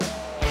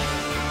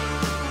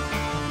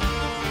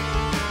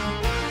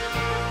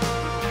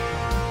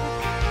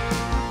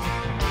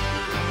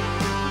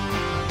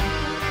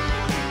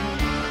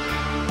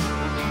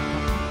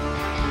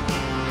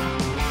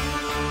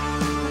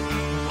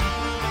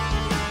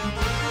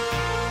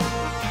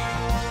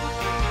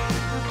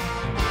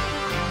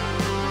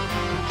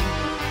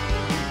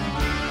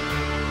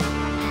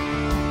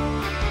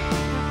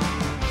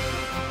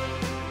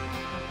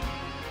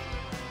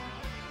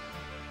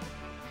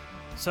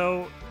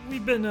So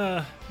we've been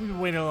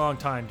waiting a long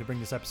time to bring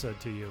this episode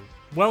to you.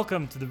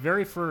 Welcome to the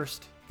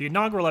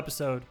inaugural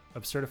episode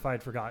of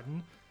Certified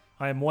Forgotten.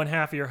 I am one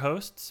half of your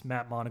hosts,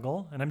 Matt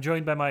Monagle, and I'm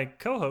joined by my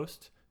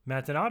co-host,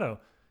 Matt Donato.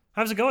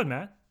 How's it going,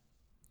 Matt?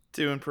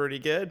 Doing pretty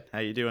good. How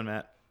you doing,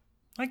 Matt?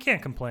 I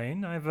can't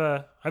complain. I've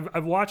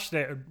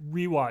rewatched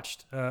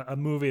a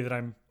movie that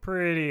I'm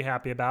pretty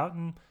happy about,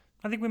 and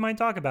I think we might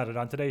talk about it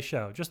on today's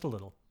show, just a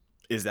little.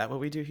 Is that what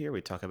we do here? We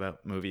talk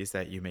about movies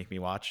that you make me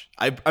watch?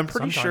 I'm pretty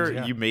Sometimes, sure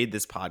yeah. you made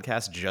this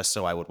podcast just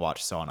so I would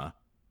watch Sauna.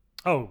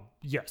 Oh,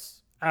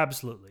 yes,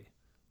 absolutely.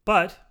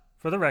 But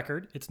for the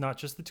record, it's not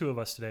just the two of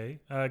us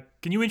today.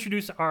 Can you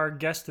introduce our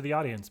guest to the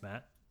audience,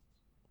 Matt?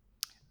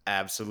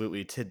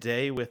 Absolutely.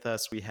 Today with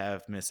us, we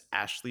have Miss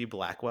Ashley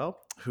Blackwell,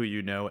 who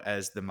you know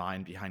as the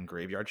mind behind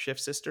Graveyard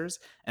Shift Sisters,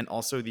 and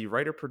also the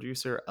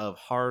writer-producer of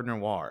Horror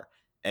Noir,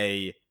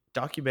 a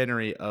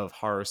documentary of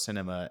horror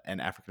cinema and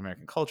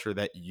African-American culture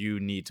that you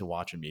need to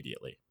watch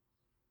immediately.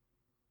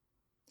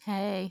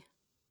 Hey.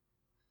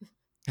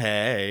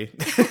 Hey.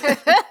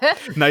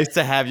 Nice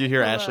to have you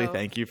here, Ashley. Hello.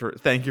 Thank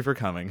you for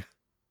coming.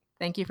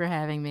 Thank you for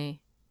having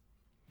me.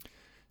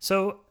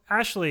 So,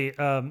 Ashley,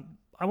 I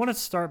want to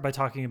start by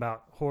talking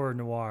about horror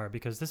noir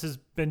because this has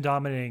been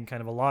dominating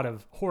kind of a lot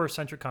of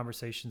horror-centric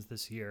conversations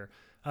this year.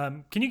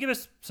 Can you give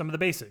us some of the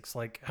basics,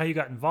 like how you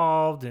got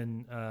involved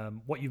and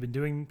what you've been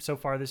doing so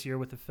far this year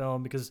with the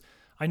film? Because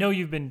I know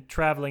you've been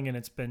traveling and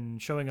it's been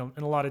showing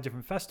in a lot of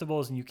different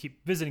festivals and you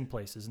keep visiting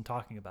places and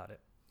talking about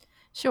it.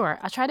 Sure.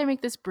 I'll try to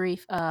make this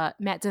brief.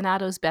 Matt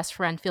Donato's best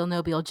friend, Phil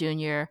Nobile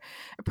Jr.,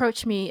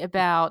 approached me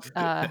about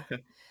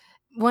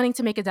wanting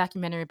to make a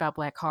documentary about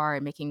Black horror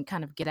and making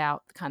kind of get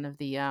out kind of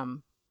the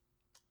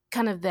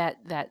kind of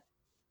that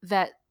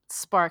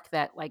spark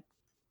that like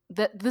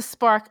the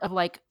spark of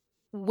like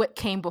what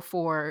came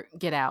before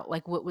Get Out,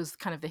 like what was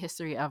kind of the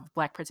history of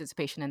Black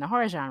participation in the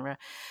horror genre.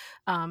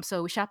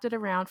 So we shopped it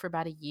around for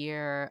about a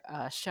year.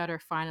 Shudder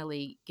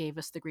finally gave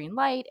us the green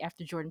light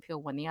after Jordan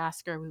Peele won the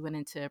Oscar. We went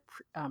into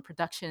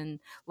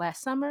production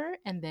last summer,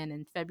 and then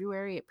in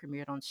February it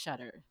premiered on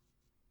Shudder.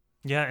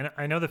 Yeah, and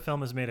I know the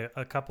film has made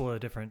a couple of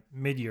different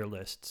mid-year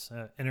lists.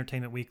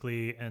 Entertainment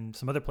Weekly and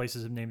some other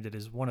places have named it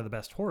as one of the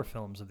best horror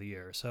films of the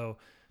year. So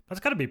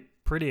that's got to be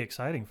pretty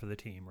exciting for the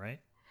team,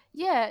 right?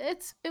 Yeah,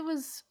 it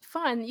was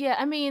fun. Yeah,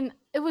 I mean,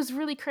 it was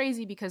really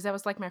crazy because that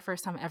was like my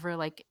first time ever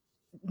like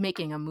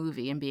making a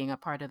movie and being a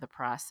part of the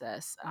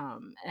process.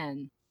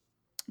 And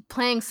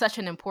playing such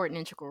an important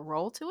integral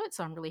role to it.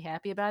 So I'm really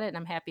happy about it. And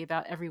I'm happy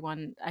about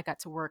everyone I got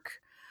to work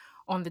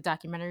on the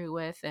documentary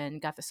with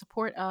and got the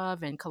support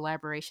of and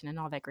collaboration and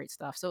all that great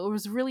stuff. So it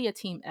was really a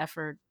team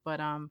effort, but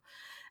I'm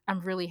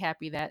really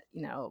happy that,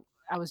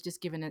 I was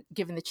just given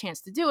the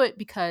chance to do it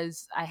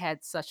because I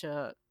had such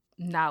a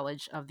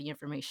knowledge of the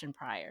information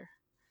prior.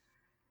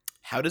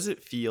 How does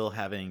it feel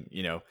having,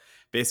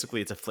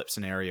 basically it's a flip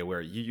scenario where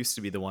you used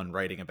to be the one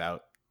writing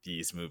about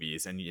these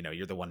movies and,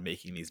 you're the one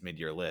making these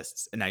mid-year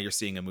lists. And now you're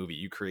seeing a movie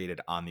you created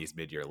on these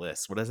mid-year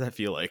lists. What does that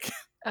feel like?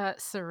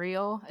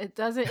 Surreal. It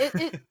doesn't,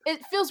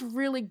 it feels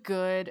really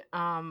good.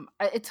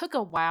 It took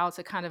a while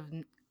to kind of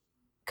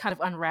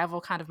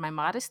unravel kind of my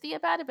modesty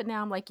about it, but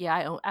now I'm like,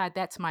 yeah,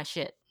 that's my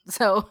shit.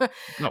 So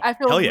No, I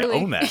feel hell yeah,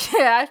 really, own that.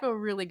 yeah, I feel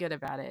really good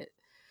about it.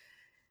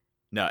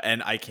 No,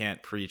 and I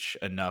can't preach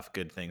enough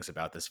good things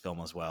about this film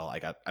as well.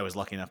 I was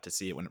lucky enough to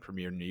see it when it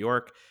premiered in New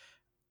York.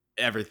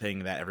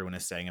 Everything that everyone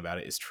is saying about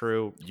it is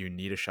true. You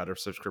need a Shudder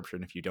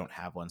subscription if you don't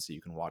have one so you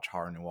can watch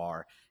horror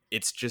noir.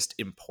 It's just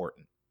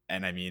important.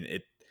 And I mean,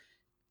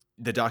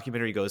 the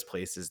documentary goes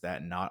places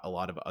that not a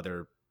lot of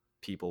other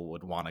people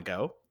would want to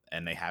go,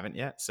 and they haven't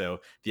yet. So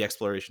the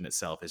exploration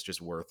itself is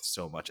just worth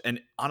so much. And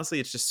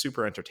honestly, it's just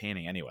super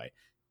entertaining anyway.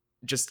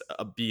 Just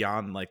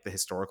beyond like the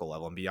historical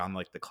level and beyond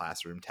like the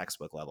classroom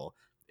textbook level.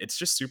 It's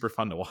just super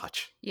fun to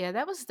watch. Yeah,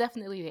 that was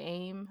definitely the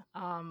aim.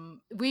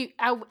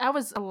 I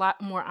was a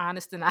lot more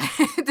honest than I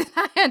than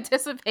I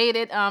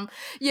anticipated.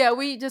 Yeah,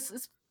 we just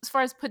as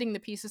far as putting the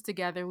pieces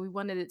together, we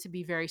wanted it to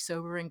be very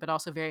sobering, but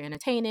also very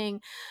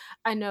entertaining.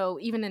 I know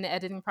even in the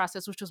editing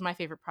process, which was my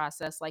favorite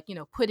process, like,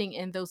 putting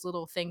in those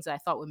little things that I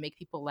thought would make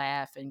people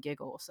laugh and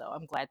giggle. So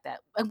I'm glad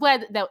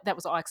that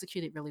was all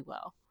executed really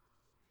well.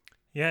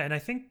 Yeah, and I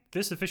think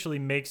this officially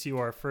makes you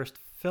our first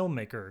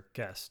filmmaker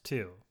guest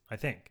too, I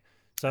think.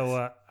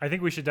 So I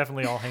think we should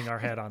definitely all hang our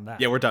head on that.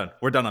 Yeah, we're done.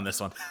 We're done on this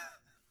one.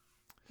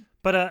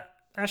 But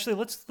Ashley,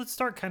 let's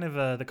start kind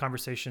of the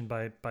conversation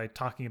by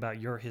talking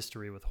about your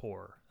history with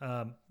horror.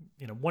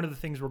 One of the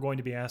things we're going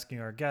to be asking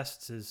our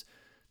guests is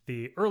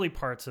the early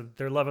parts of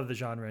their love of the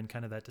genre and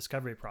kind of that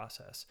discovery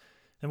process.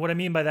 And what I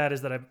mean by that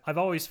is that I've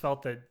always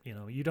felt that,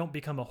 you don't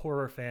become a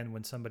horror fan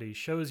when somebody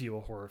shows you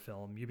a horror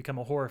film. You become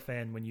a horror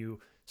fan when you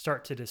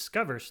start to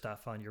discover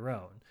stuff on your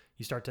own.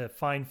 You start to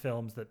find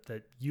films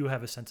that you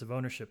have a sense of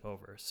ownership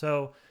over.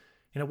 So,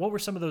 what were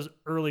some of those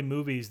early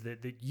movies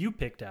that you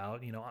picked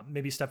out,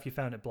 maybe stuff you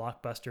found at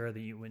Blockbuster that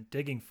you went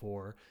digging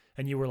for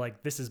and you were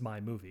like, this is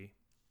my movie?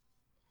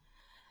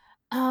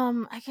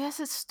 I guess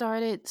it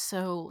started.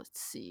 So let's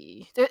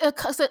see. There's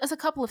a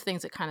couple of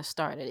things that kind of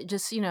started. It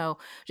just,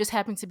 just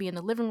happened to be in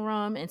the living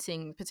room and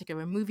seeing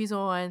particular movies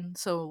on.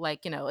 So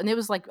like, and it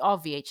was like all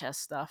VHS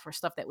stuff or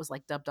stuff that was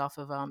like dubbed off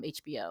of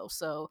HBO.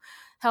 So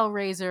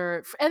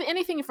Hellraiser,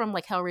 anything from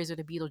like Hellraiser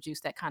to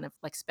Beetlejuice, that kind of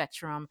like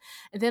spectrum.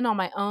 And then on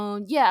my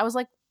own, yeah, I was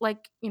like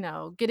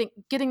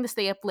getting to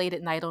stay up late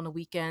at night on the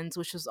weekends,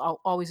 which was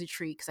always a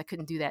treat because I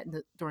couldn't do that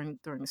during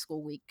the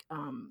school week.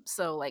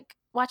 So like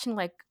watching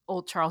like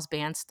old Charles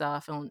Band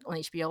stuff on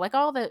HBO, like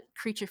all the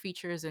creature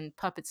features and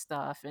puppet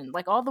stuff, and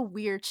like all the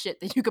weird shit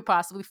that you could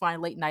possibly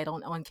find late night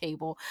on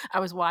cable. I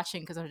was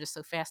watching because I was just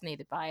so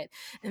fascinated by it.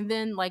 And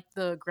then like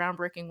the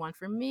groundbreaking one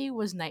for me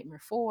was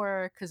Nightmare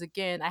 4, because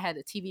again I had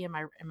a TV in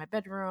my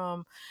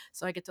bedroom,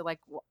 so I get to like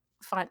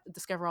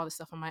discover all this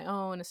stuff on my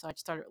own. And so I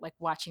just started like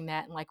watching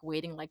that and like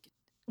waiting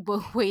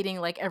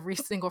like every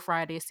single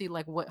Friday to see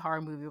like what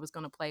horror movie was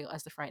going to play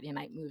as the Friday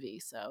night movie.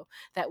 So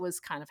that was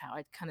kind of how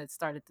I kind of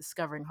started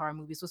discovering horror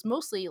movies, was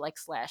mostly like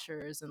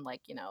slashers and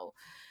like,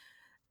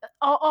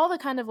 all the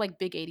kind of like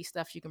big 80s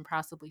stuff you can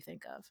possibly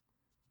think of.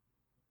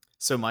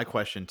 So my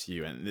question to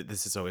you, and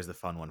this is always the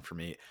fun one for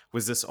me,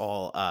 was this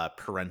all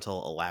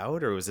parental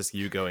allowed, or was this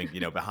you going,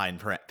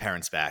 behind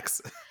parents'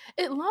 backs?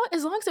 As long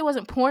as it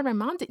wasn't porn, my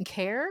mom didn't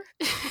care.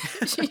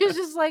 she was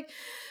just like,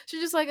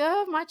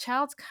 oh, my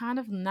child's kind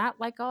of not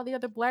like all the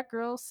other black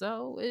girls,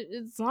 so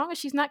as long as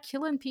she's not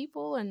killing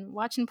people and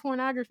watching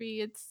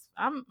pornography,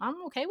 I'm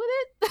okay with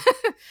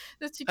it.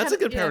 That's a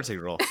good parenting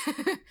rule.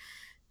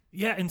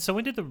 Yeah, and so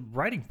when did the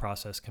writing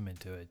process come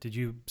into it? Did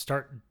you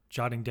start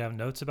jotting down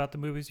notes about the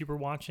movies you were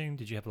watching?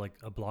 Did you have like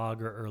a blog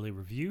or early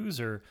reviews,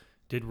 or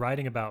did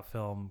writing about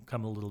film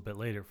come a little bit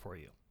later for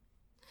you?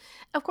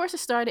 Of course, it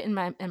started in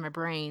my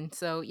brain.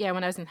 So yeah,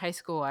 when I was in high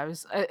school, I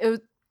was it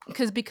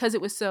was because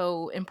it was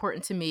so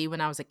important to me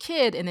when I was a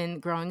kid, and then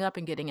growing up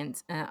and getting in,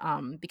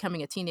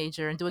 becoming a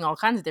teenager and doing all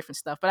kinds of different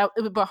stuff. But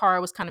horror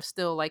was kind of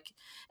still like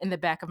in the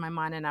back of my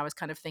mind, and I was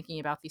kind of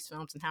thinking about these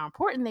films and how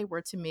important they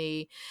were to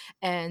me,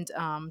 and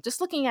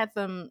just looking at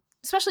them,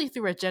 especially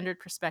through a gendered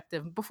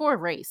perspective before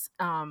race.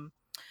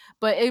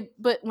 But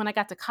when I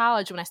got to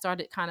college, when I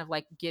started kind of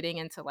like getting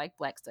into like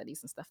black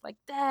studies and stuff like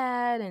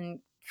that, and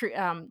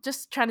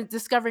just trying to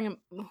discovering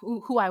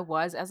who I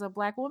was as a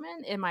black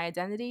woman and my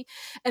identity.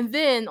 And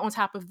then on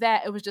top of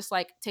that, it was just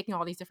like taking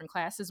all these different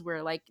classes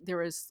where like there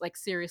was like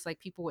serious like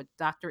people with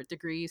doctorate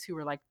degrees who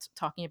were like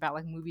talking about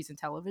like movies and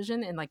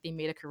television, and like they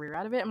made a career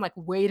out of it. I'm like,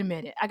 wait a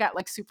minute. I got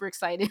like super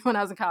excited when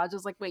I was in college. I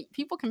was like, wait,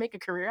 people can make a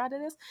career out of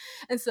this.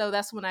 And so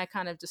that's when I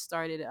kind of just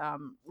started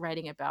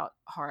writing about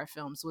horror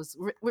films, was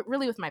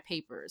really with my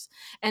papers.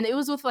 And it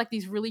was with like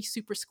these really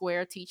super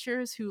square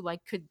teachers who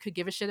like could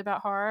give a shit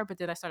about horror, but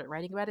then I started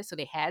writing about it, so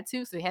they had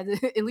to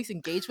at least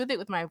engage with it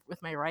with my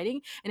writing,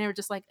 and they were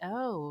just like,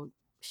 oh,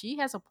 she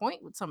has a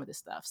point with some of this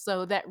stuff.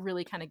 So that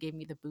really kind of gave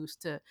me the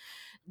boost to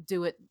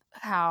do it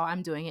how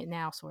I'm doing it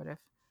now, sort of.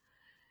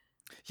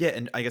 Yeah,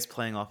 and I guess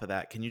playing off of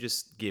that, can you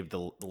just give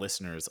the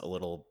listeners a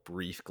little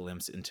brief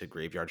glimpse into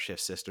Graveyard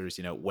Shift Sisters,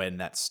 when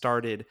that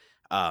started,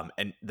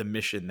 and the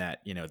mission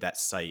that, that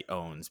site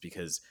owns,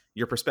 because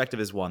your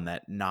perspective is one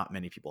that not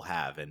many people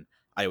have. And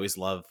I always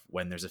love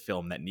when there's a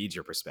film that needs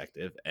your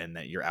perspective and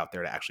that you're out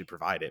there to actually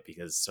provide it,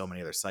 because so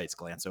many other sites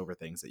glance over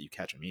things that you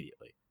catch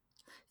immediately.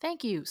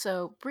 Thank you.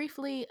 So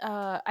briefly,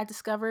 I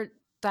discovered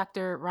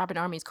Dr. Robin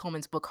Armies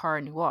Coleman's book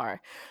Horror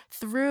Noir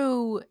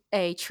through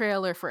a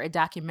trailer for a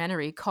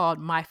documentary called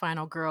My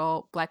Final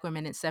Girl: Black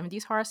Women in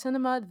 70s Horror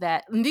Cinema.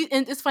 And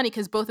it's funny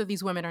because both of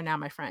these women are now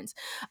my friends.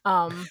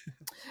 Um,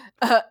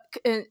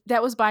 and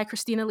that was by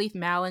Christina Leith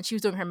Mallon. She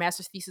was doing her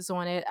master's thesis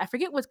on it. I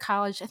forget what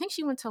college. I think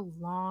she went to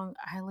Long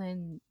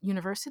Island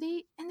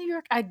University in New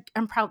York.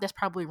 I'm proud. That's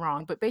probably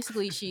wrong, but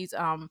basically, she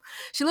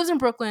lives in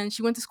Brooklyn.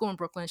 She went to school in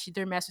Brooklyn. She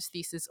did her master's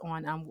thesis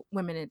on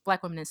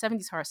black women in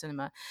 70s horror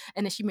cinema,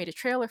 and then she made a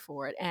trailer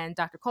for it. And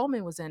Dr.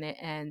 Coleman was in it,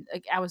 and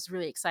like, I was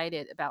really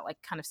excited about like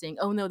kind of saying,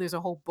 "Oh no, there's a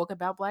whole book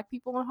about black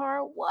people in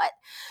horror." What?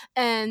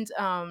 And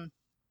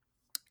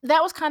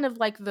that was kind of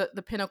like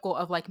the pinnacle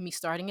of like me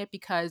starting it,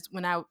 because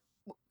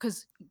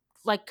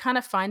like kind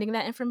of finding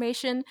that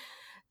information,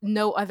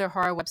 no other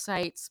horror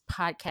websites,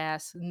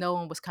 podcasts, no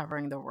one was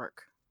covering the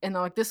work. And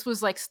like this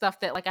was like stuff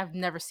that like I've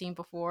never seen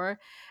before,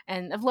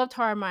 and I've loved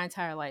horror my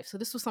entire life. So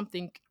this was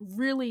something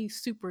really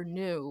super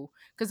new,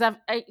 because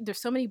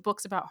there's so many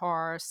books about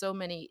horror,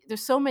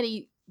 there's so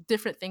many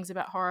different things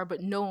about horror,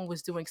 but no one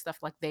was doing stuff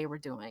like they were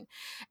doing.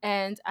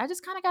 And I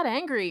just kind of got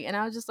angry, and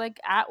I was just like,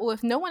 well,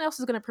 if no one else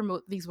is going to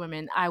promote these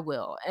women, I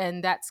will.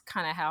 And that's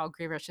kind of how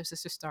Graveyard Shift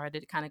Sisters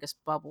started. It kind of just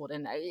bubbled,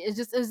 and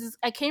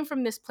I came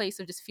from this place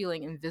of just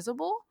feeling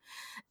invisible,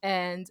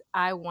 and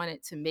I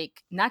wanted to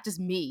make not just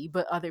me,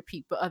 but other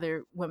people,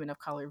 other women of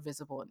color,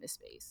 visible in this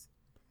space.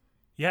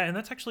 Yeah, and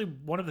that's actually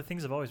one of the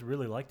things I've always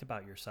really liked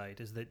about your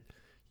site, is that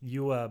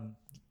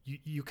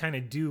you kind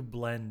of do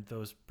blend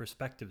those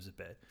perspectives a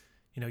bit.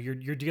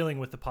 You're dealing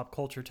with the pop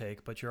culture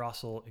take, but you're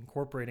also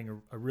incorporating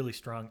a really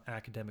strong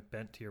academic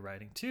bent to your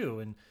writing too.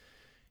 And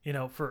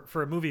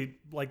for a movie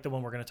like the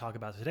one we're going to talk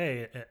about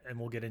today, and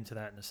we'll get into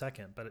that in a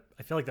second, but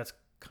I feel like that's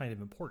kind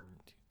of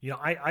important.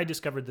 I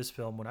discovered this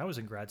film when I was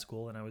in grad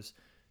school and I was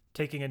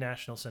taking a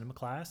national cinema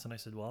class, and I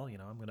said, well,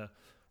 I'm going to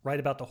write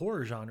about the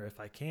horror genre if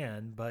I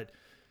can, but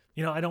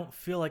I don't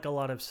feel like a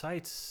lot of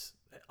sites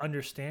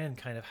understand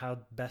kind of how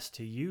best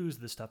to use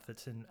the stuff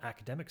that's in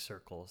academic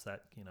circles,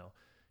 that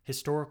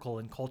historical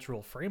and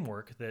cultural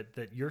framework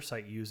that your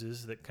site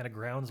uses, that kind of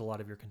grounds a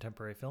lot of your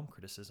contemporary film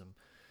criticism.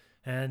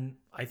 And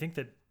I think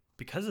that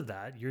because of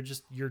that,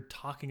 you're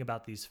talking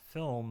about these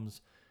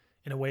films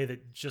in a way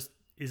that just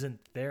isn't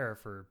there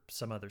for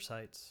some other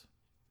sites.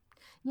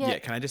 Yeah. Yeah,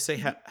 can I just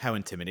say how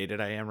intimidated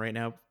I am right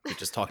now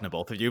just talking to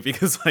both of you?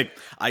 Because like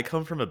I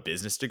come from a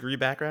business degree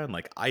background.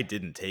 Like I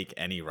didn't take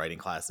any writing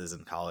classes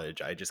in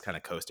college. I just kind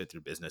of coasted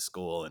through business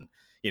school and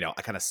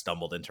I kind of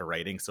stumbled into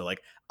writing. So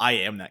like I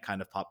am that kind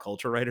of pop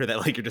culture writer that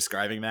like you're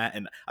describing that.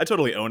 And I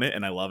totally own it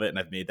and I love it and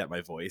I've made that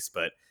my voice.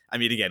 But I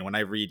mean, again, when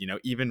I read,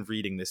 even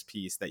reading this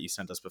piece that you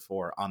sent us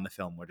before on the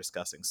film we're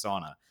discussing,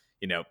 Sauna,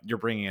 you're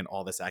bringing in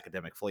all this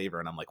academic flavor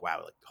and I'm like,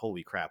 wow, like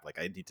holy crap, like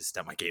I need to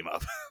step my game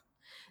up.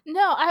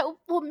 No,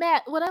 well,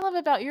 Matt, what I love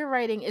about your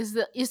writing is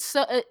that it's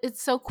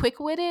so quick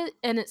witted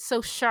and it's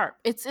so sharp.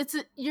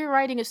 Your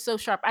writing is so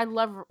sharp. I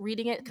love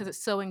reading it because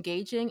it's so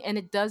engaging and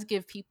it does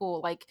give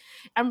people like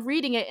I'm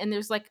reading it and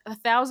there's like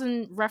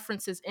 1,000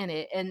 references in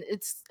it and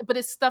it's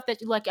stuff that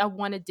like I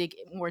want to dig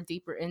more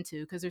deeper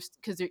into because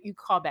you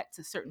call back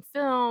to certain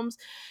films,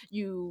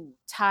 you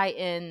tie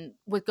in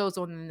what goes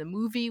on in the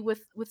movie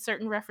with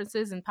certain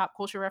references and pop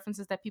culture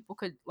references that people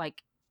could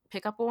like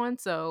pick up on.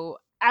 So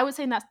I would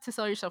say not to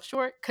sell yourself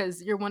short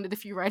because you're one of the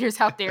few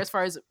writers out there as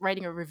far as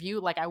writing a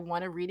review. Like I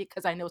want to read it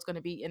because I know it's going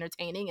to be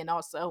entertaining and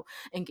also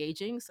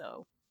engaging.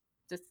 So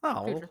just food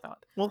Oh, for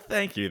thought. well,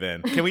 thank you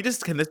then. Can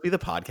this be the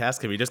podcast?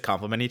 Can we just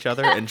compliment each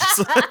other and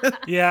just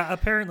Yeah,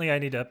 apparently I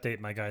need to update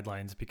my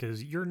guidelines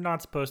because you're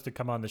not supposed to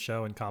come on the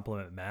show and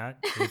compliment Matt.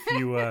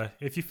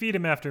 If you feed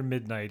him after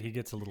midnight, he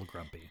gets a little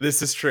grumpy.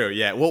 This is true.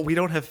 Yeah. Well, we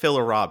don't have Phil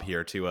or Rob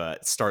here to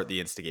start the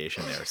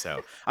instigation there.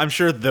 So I'm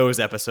sure those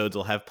episodes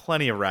will have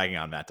plenty of ragging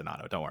on Matt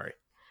Donato. Don't worry.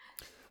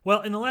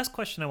 Well, and the last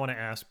question I want to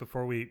ask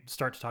before we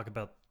start to talk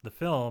about the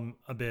film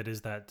a bit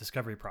is that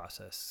discovery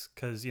process.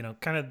 Because,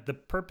 kind of the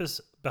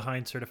purpose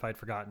behind Certified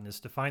Forgotten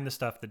is to find the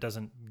stuff that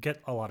doesn't get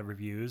a lot of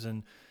reviews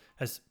and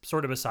has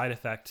sort of a side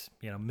effect,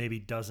 maybe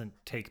doesn't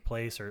take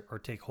place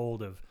or take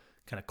hold of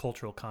kind of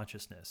cultural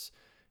consciousness,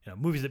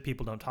 movies that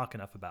people don't talk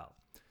enough about.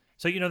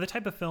 So, the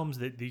type of films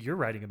that you're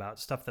writing about,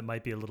 stuff that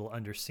might be a little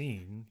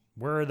underseen,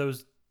 where are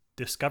those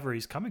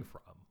discoveries coming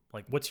from?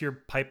 Like, what's your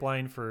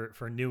pipeline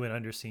for new and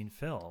underseen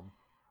film?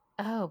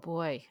 Oh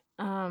boy.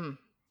 Oh,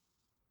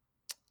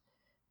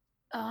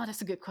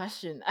 that's a good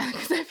question.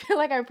 Because I feel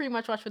like I pretty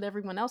much watch what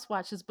everyone else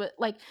watches. But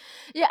like,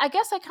 yeah, I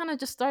guess I kind of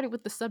just started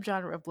with the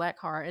subgenre of black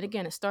horror. And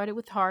again, it started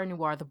with horror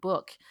noir, the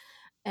book.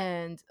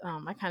 And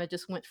I kind of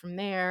just went from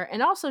there.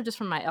 And also just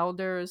from my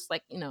elders,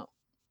 like,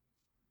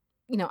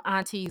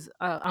 aunties,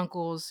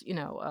 uncles,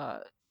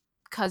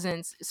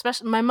 cousins,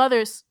 especially my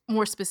mother's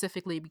more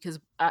specifically because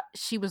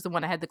she was the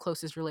one I had the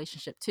closest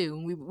relationship to.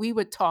 And we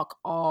would talk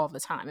all the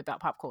time about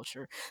pop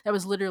culture. That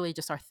was literally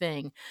just our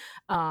thing.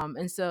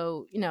 And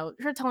so,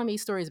 her telling me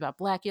stories about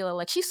Blackula,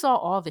 like she saw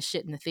all this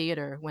shit in the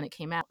theater when it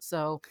came out.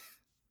 So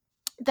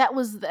that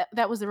was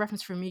the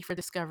reference for me for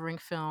discovering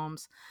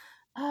films.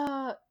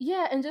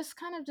 Yeah, and just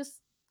kind of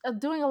just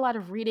doing a lot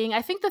of reading.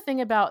 I think the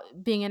thing about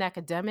being an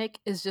academic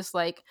is just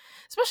like,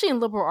 especially in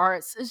liberal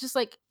arts, is just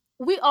like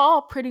we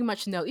all pretty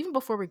much know, even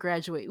before we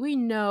graduate, we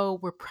know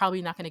we're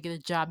probably not going to get a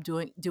job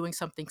doing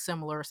something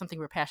similar or something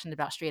we're passionate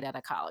about straight out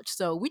of college.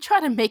 So we try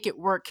to make it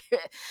work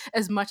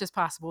as much as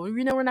possible.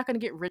 We know we're not going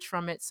to get rich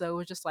from it, so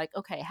it's just like,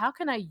 okay, how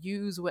can I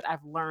use what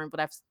I've learned, what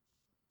I've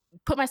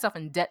put myself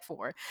in debt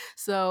for.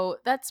 So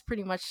that's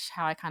pretty much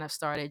how I kind of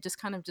started, just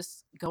kind of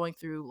just going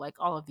through like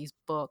all of these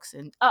books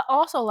and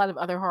also a lot of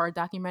other horror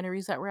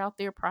documentaries that were out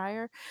there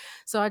prior.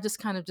 So I just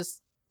kind of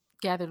just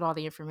gathered all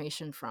the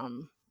information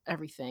from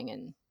everything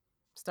and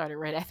started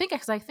reading. I think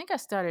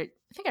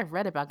I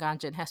read about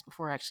Ganja and Hess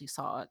before I actually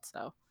saw it.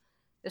 So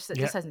Yeah.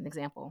 just as an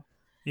example.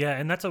 Yeah,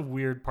 and that's a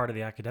weird part of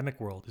the academic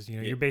world is,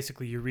 Yeah. you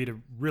read a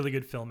really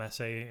good film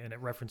essay and it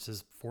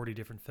references 40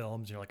 different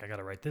films. You're like, I got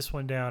to write this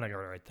one down. I got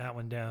to write that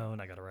one down.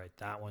 I got to write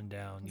that one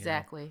down.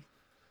 Exactly.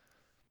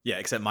 Yeah,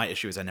 except my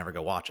issue is I never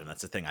go watch them.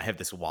 That's the thing. I have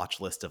this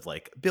watch list of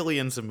like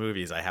billions of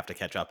movies I have to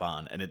catch up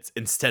on, and it's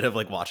instead of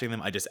like watching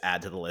them, I just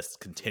add to the list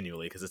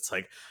continually because it's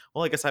like,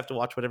 well, I guess I have to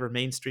watch whatever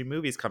mainstream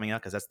movie's coming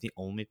out because that's the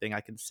only thing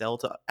I can sell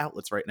to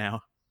outlets right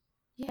now.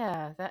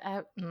 Yeah,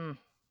 that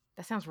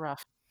sounds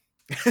rough.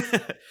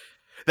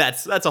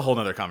 That's a whole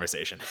nother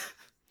conversation.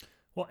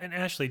 Well, and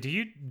Ashley, do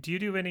you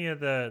do any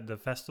of the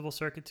festival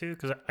circuit too?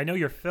 Because I know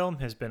your film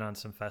has been on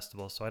some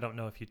festivals, so I don't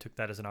know if you took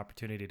that as an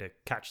opportunity to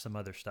catch some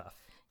other stuff.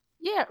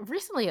 Yeah,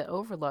 recently at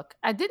Overlook,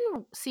 I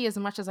didn't see as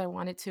much as I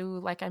wanted to.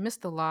 Like, I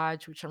missed The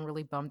Lodge, which I'm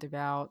really bummed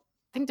about.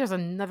 I think there's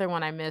another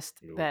one I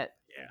missed Ooh, that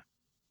yeah.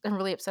 I'm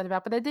really upset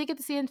about, but I did get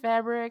to see In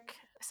Fabric.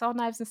 I saw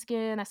Knives and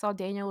Skin. I saw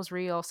Daniel Was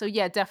Real. So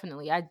yeah,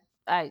 definitely.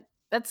 I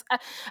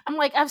I'm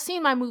like, I've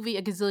seen my movie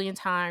a gazillion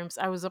times.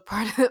 I was a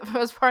part of I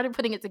was part of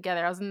putting it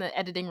together. I was in the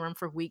editing room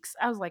for weeks.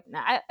 I was like,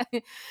 nah,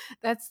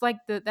 that's like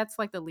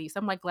the least.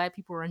 I'm like glad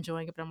people were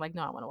enjoying it, but I'm like,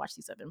 no, I want to watch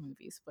these other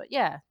movies. But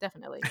yeah,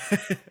 definitely.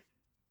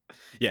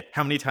 Yeah,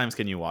 how many times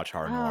can you watch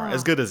horror noir?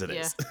 As Oh, good as it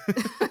yeah. is.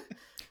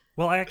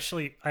 Well, I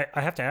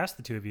have to ask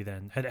the two of you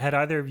then. Had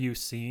either of you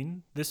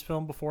seen this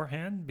film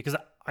beforehand? Because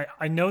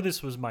I know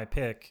this was my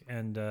pick,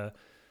 and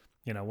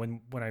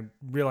when I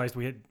realized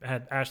we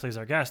had Ashley as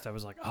our guest, I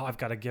was like, oh, I've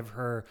got to give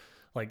her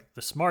like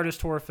the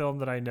smartest horror film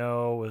that I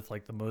know with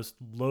like the most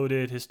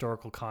loaded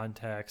historical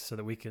context so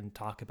that we can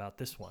talk about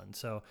this one.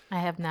 So I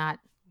have not.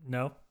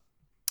 no.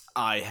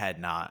 I had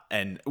not,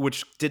 and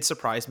which did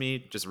surprise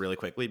me just really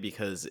quickly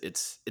because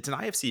it's an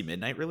IFC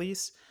Midnight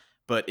release,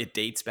 but it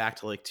dates back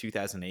to like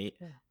 2008,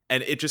 Yeah.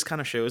 and it just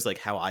kind of shows like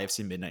how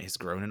IFC Midnight has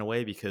grown in a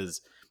way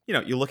because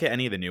you look at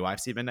any of the new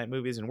IFC Midnight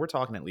movies, and we're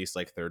talking at least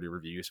like 30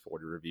 reviews,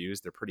 40 reviews.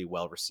 They're pretty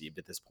well received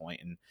at this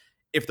point, and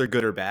if they're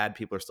good or bad,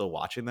 people are still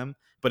watching them.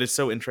 But it's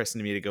so interesting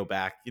to me to go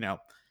back.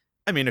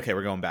 I mean, okay,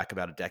 we're going back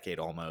about a decade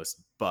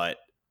almost, but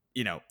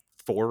you know,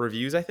 4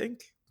 reviews, I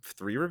think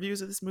 3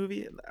 reviews of this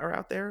movie are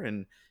out there,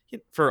 and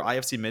for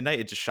IFC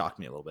Midnight, it just shocked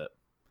me a little bit.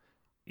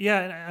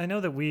 Yeah, and I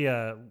know that we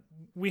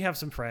have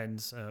some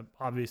friends.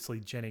 Obviously,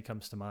 Jenny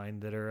comes to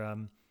mind that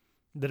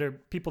are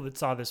people that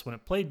saw this when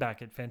it played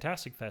back at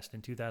Fantastic Fest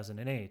in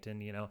 2008,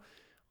 and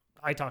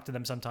I talk to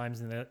them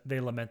sometimes, and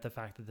they lament the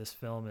fact that this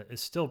film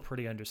is still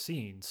pretty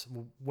underseen.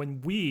 So when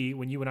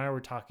you and I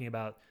were talking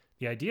about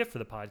the idea for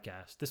the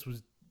podcast, this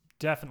was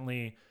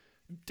definitely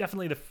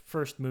the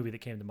first movie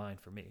that came to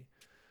mind for me.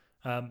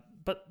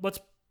 But let's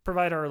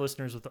provide our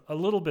listeners with a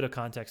little bit of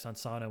context on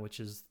Sana,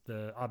 which is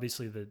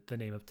obviously the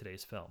name of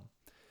today's film.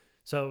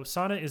 So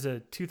Sana is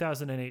a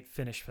 2008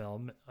 Finnish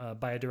film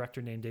by a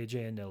director named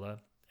AJ Anila,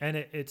 and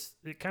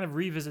it kind of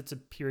revisits a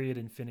period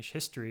in Finnish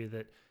history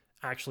that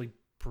actually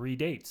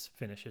predates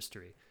Finnish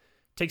history.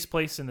 It takes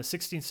place in the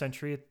 16th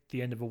century at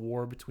the end of a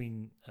war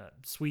between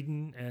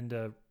Sweden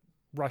and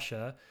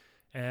Russia,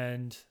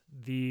 and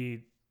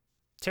the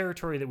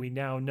territory that we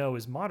now know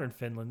as modern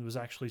Finland was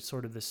actually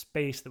sort of the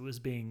space that was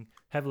being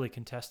heavily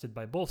contested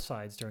by both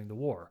sides during the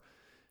war.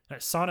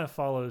 Sana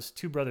follows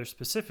two brothers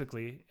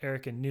specifically,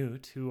 Eric and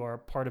Knut, who are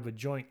part of a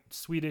joint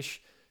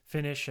Swedish,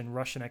 Finnish, and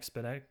Russian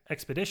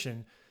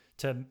expedition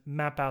to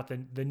map out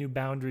the new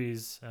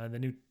boundaries, the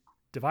new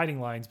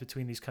dividing lines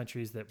between these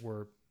countries that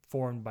were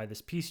formed by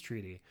this peace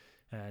treaty.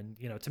 And,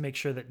 to make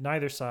sure that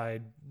neither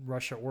side,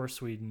 Russia or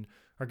Sweden,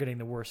 are getting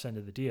the worst end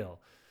of the deal.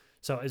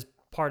 So as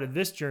part of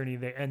this journey,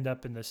 they end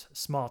up in this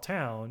small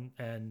town,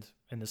 and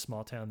in this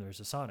small town, there's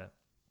a sauna.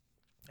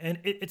 And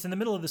it's in the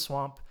middle of the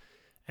swamp,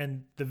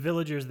 and the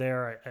villagers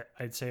there,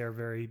 I'd say, are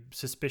very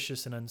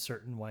suspicious and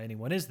uncertain why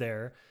anyone is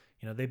there.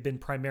 They've been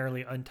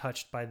primarily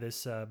untouched by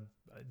this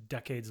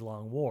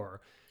decades-long war,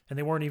 and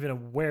they weren't even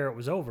aware it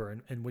was over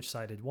and which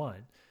side had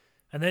won.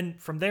 And then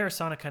from there,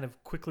 Sana kind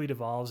of quickly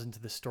devolves into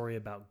the story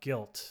about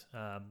guilt,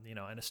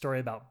 and a story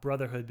about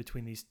brotherhood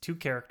between these two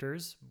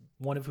characters,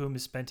 one of whom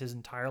has spent his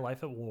entire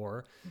life at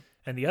war,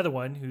 and the other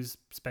one who's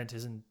spent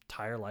his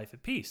entire life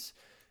at peace.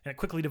 And it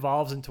quickly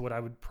devolves into what I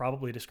would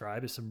probably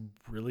describe as some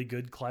really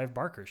good Clive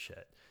Barker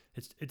shit.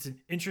 It's an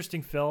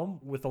interesting film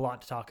with a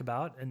lot to talk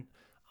about, and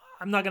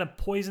I'm not going to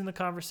poison the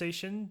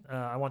conversation.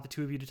 I want the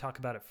two of you to talk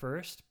about it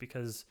first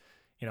because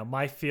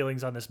my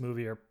feelings on this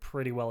movie are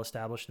pretty well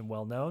established and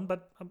well known,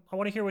 but I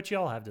want to hear what you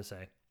all have to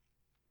say.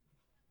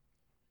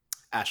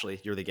 Ashley,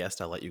 you're the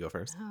guest. I'll let you go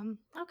first.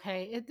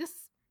 Okay,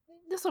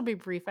 this will be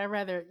brief. I'd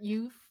rather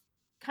you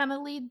kind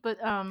of lead, but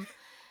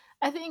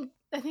I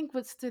think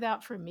what stood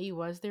out for me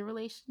was their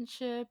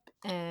relationship,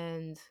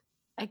 and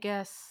I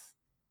guess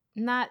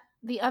not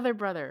the other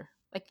brother.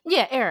 Like,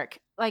 yeah,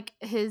 Eric. Like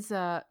his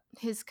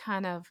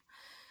kind of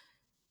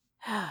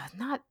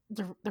not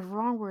the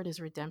wrong word is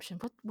redemption.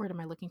 What word am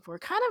I looking for?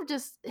 Kind of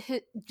just yeah,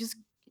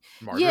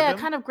 Martyrdom?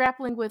 kind of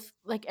grappling with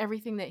like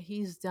everything that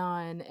he's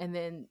done, and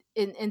then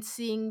in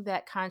seeing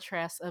that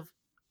contrast of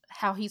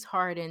how he's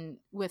hardened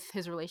with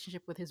his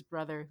relationship with his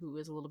brother, who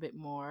is a little bit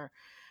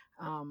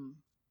um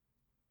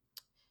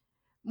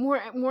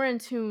more in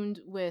tuned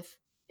with.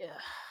 ugh,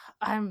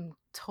 I'm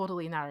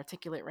totally not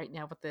articulate right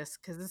now with this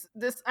because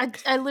this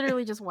I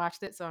literally just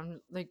watched it, so I'm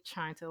like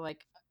trying to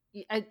like.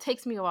 It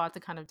takes me a while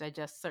to kind of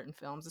digest certain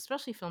films,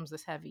 especially films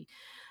this heavy.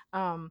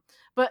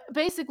 But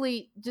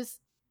basically, just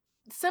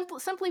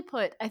simply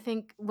put, I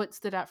think what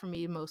stood out for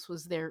me most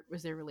was their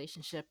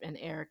relationship, and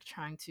Eric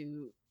trying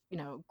to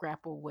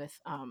grapple with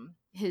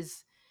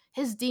his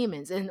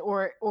demons, and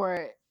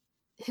or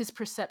his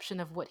perception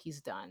of what he's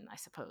done, I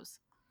suppose.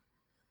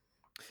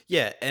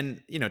 Yeah,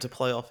 and to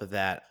play off of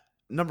that,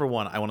 number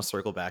one, I want to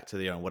circle back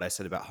to what I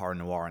said about horror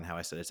noir and how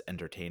I said it's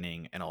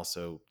entertaining and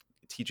also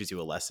teaches you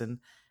a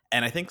lesson.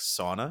 And I think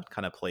Sauna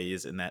kind of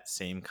plays in that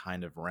same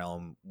kind of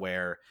realm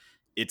where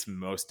it's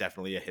most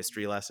definitely a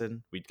history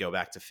lesson. We'd go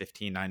back to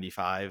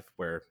 1595,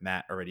 where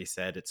Matt already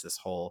said it's this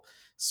whole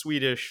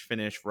Swedish,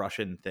 Finnish,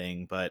 Russian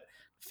thing, but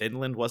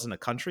Finland wasn't a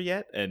country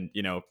yet. And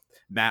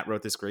Matt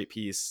wrote this great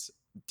piece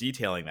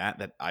detailing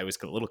that I was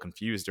a little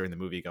confused during the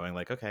movie, going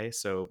like, okay,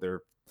 so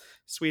they're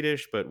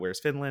Swedish, but where's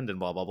Finland and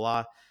blah blah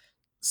blah.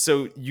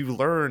 So you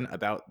learn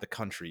about the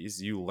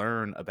countries, you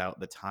learn about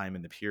the time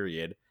and the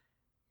period,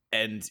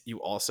 and you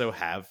also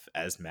have,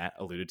 as Matt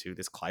alluded to,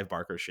 this Clive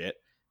Barker shit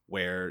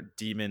where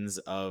demons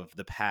of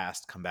the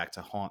past come back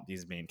to haunt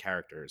these main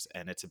characters,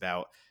 and it's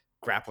about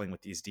grappling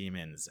with these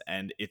demons,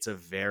 and it's a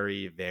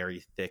very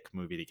very thick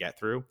movie to get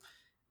through.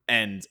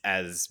 And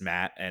as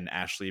Matt and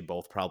Ashley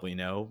both probably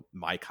know,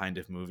 my kind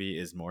of movie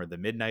is more the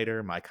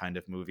midnighter. My kind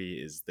of movie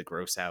is the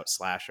gross out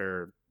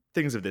slasher,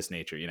 things of this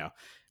nature.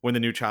 When the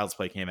new Child's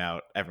Play came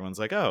out, everyone's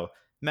like, oh,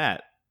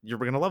 Matt, you're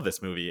going to love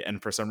this movie.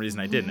 And for some reason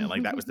I didn't. And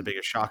like, that was the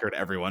biggest shocker to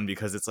everyone,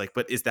 because it's like,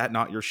 but is that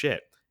not your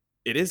shit?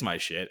 It is my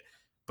shit.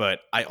 But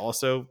I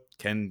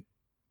can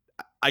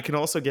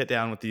also get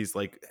down with these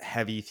like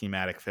heavy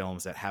thematic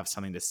films that have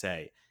something to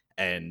say.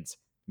 And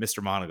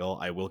Mr.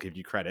 Monagle, I will give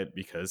you credit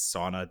because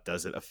Sauna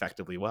does it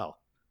effectively well.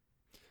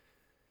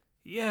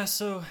 Yeah,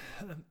 so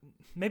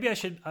maybe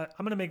I'm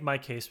going to make my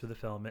case for the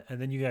film,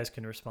 and then you guys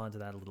can respond to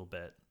that a little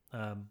bit.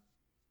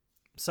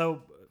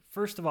 So,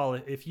 first of all,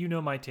 if you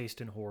know my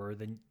taste in horror,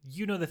 then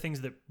you know the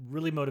things that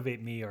really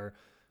motivate me are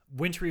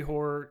wintry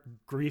horror,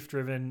 grief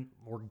driven,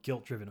 or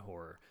guilt driven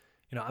horror.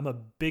 I'm a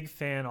big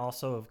fan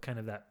also of kind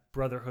of that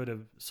brotherhood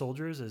of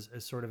soldiers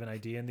as sort of an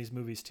idea in these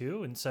movies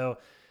too. And so,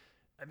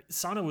 I mean,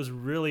 Sauna was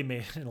really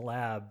made in a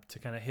lab to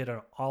kind of hit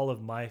on all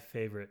of my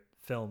favorite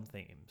film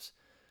themes.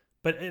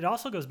 But it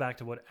also goes back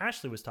to what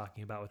Ashley was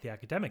talking about with the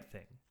academic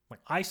thing.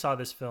 Like, I saw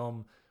this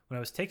film when I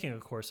was taking a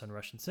course on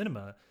Russian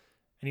cinema,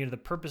 and the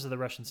purpose of the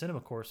Russian cinema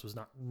course was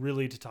not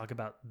really to talk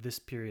about this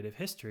period of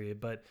history,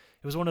 but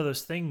it was one of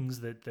those things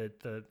that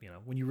the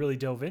when you really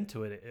dove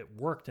into it, it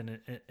worked in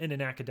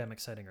an academic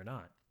setting or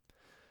not.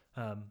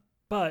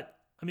 But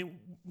I mean,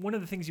 one of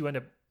the things you end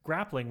up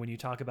grappling when you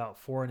talk about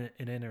foreign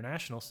and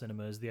international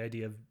cinema is the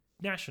idea of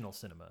national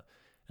cinema,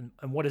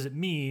 and what does it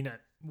mean?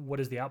 What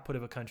does the output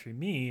of a country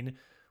mean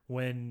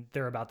when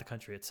they're about the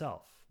country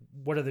itself?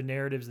 What are the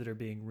narratives that are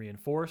being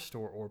reinforced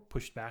or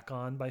pushed back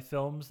on by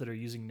films that are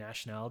using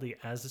nationality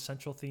as the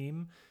central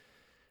theme?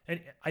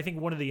 And I think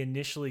one of the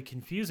initially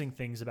confusing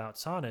things about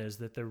Sauna is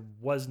that there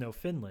was no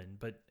Finland,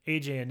 but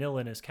AJ Anil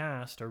and his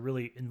cast are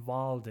really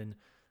involved in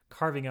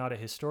carving out a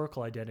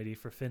historical identity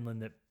for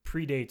Finland that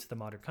predates the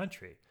modern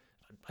country.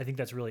 I think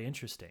that's really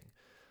interesting.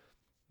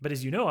 But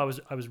as you know,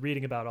 I was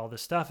reading about all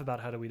this stuff about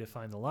how do we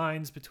define the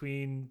lines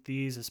between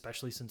these,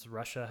 especially since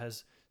Russia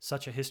has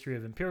such a history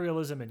of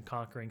imperialism and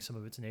conquering some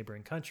of its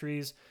neighboring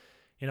countries.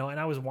 And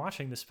I was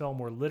watching this film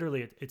where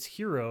literally its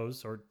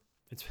heroes, or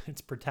its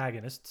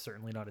protagonists,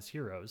 certainly not its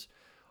heroes,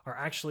 are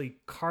actually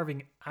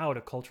carving out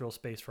a cultural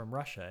space from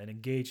Russia and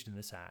engaged in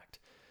this act.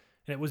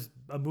 And it was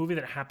a movie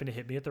that happened to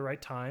hit me at the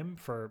right time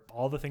for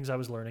all the things I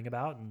was learning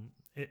about and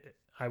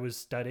I was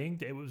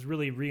studying. It was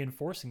really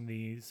reinforcing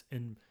these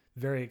in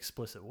very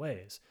explicit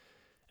ways.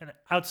 And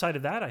outside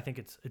of that, I think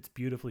it's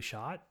beautifully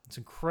shot. It's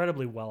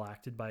incredibly well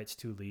acted by its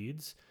two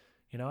leads,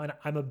 and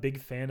I'm a big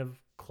fan of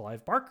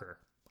Clive Barker.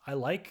 I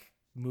like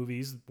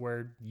movies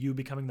where you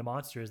becoming the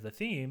monster is the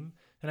theme,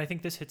 and I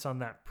think this hits on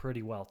that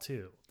pretty well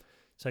too.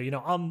 So,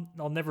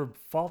 I'll never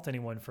fault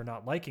anyone for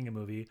not liking a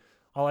movie.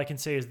 All I can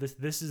say is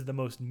this is the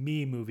most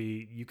me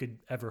movie you could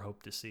ever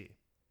hope to see.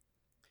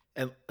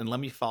 And let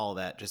me follow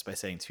that just by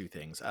saying two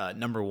things.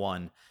 Number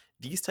one,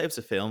 these types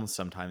of films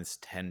sometimes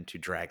tend to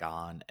drag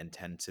on and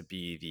tend to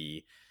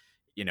be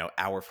the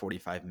hour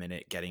 45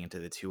 minute getting into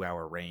the 2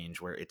 hour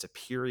range, where it's a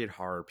period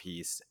horror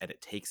piece and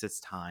it takes its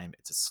time.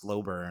 It's a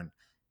slow burn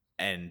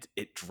and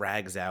it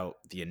drags out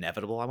the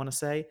inevitable, I want to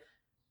say.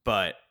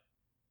 But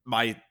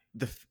my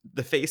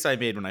the face I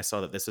made when I saw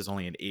that this was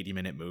only an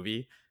 80-minute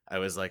movie, I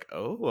was like,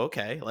 oh,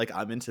 okay, like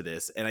I'm into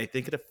this. And I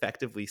think it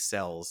effectively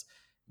sells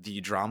the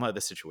drama of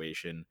the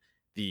situation,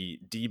 the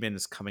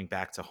demons coming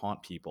back to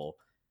haunt people,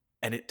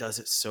 and it does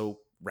it so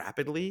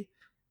rapidly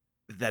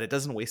that it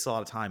doesn't waste a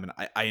lot of time.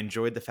 And I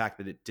enjoyed the fact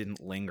that it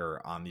didn't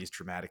linger on these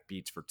dramatic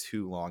beats for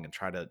too long and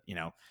try to,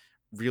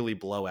 really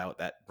blow out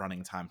that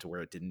running time to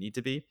where it didn't need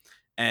to be.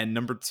 And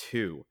number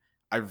two,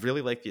 I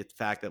really like the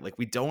fact that like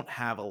we don't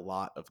have a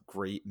lot of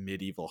great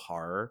medieval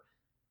horror.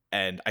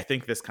 And I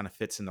think this kind of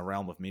fits in the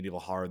realm of medieval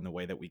horror in the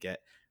way that we get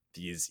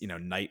these,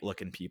 knight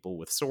looking people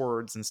with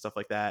swords and stuff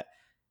like that.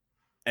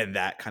 And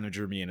that kind of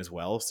drew me in as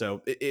well.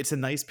 So it's a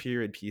nice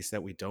period piece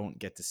that we don't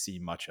get to see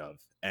much of.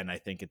 And I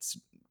think it's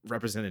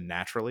represented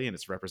naturally, and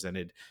it's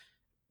represented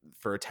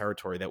for a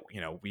territory that,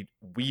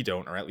 we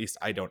don't, or at least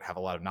I don't have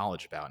a lot of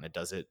knowledge about. And it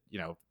does it,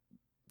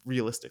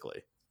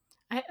 realistically.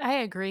 I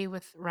agree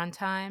with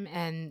runtime,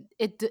 and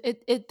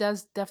it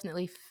does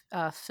definitely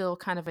fill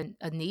kind of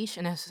a niche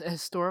and a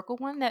historical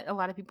one that a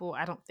lot of people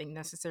I don't think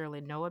necessarily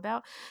know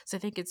about. So I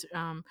think it's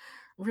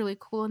really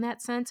cool in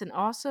that sense, and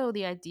also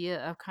the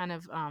idea of kind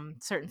of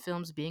certain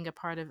films being a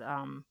part of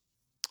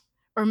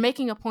or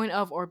making a point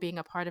of or being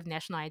a part of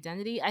national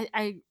identity.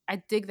 I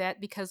dig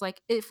that because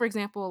like for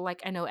example,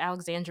 like I know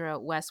Alexandra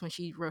West when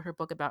she wrote her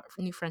book about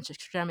New French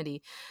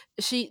Extremity,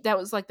 that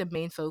was like the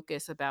main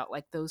focus about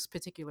like those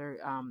particular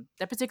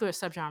that particular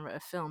subgenre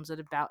of films that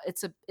about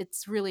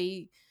it's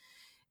really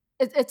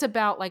it's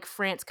about like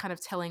France kind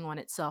of telling on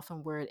itself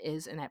and where it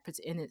is in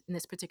in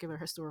this particular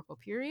historical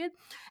period.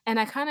 And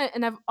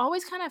I've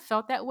always kind of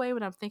felt that way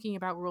when I'm thinking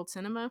about world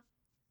cinema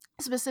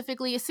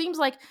specifically. It seems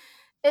like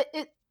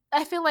it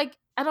I feel like,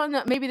 I don't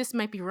know, maybe this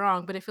might be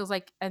wrong, but it feels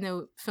like I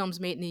know films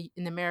made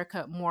in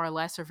America more or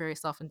less are very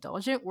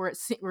self-indulgent, where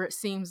it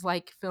seems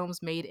like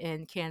films made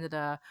in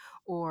Canada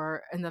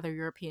or another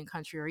European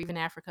country or even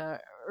Africa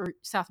or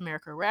South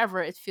America or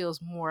wherever, it feels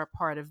more a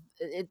part of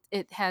it.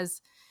 It has,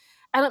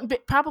 I don't,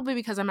 but probably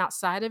because I'm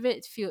outside of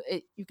it,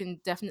 you can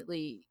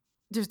definitely,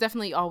 there's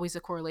definitely always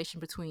a correlation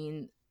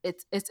between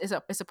it's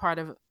a part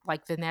of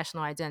like the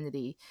national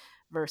identity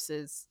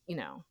versus,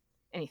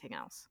 anything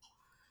else.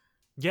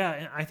 Yeah,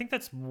 and I think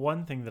that's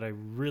one thing that I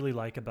really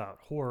like about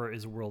horror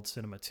is world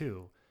cinema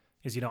too.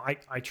 Is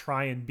I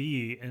try and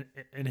be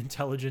an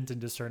intelligent and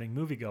discerning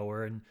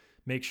moviegoer and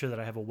make sure that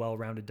I have a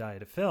well-rounded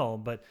diet of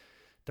film, but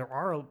there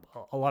are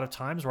a lot of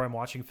times where I'm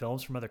watching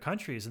films from other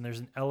countries and there's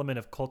an element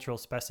of cultural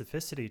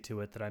specificity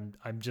to it that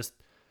I'm just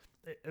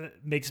it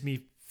makes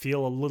me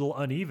feel a little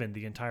uneven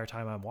the entire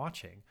time I'm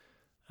watching.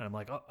 And I'm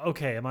like,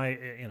 okay, am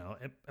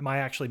I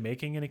actually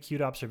making an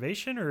acute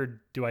observation,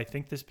 or do I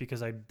think this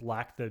because I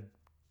lack the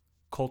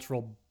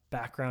cultural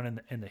background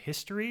and the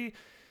history?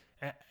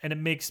 And it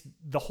makes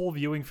the whole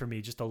viewing for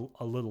me just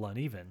a little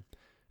uneven.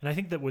 And I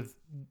think that with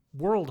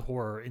world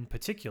horror in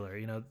particular,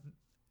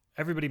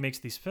 everybody makes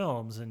these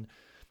films, and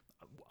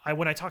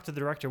when I talked to the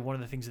director, one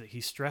of the things that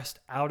he stressed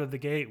out of the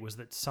gate was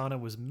that Sana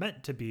was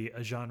meant to be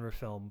a genre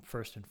film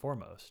first and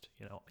foremost.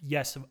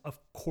 Yes, of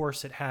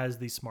course it has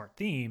these smart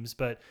themes,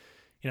 but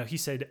he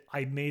said,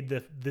 I made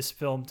this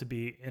film to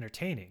be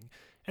entertaining.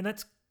 And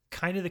that's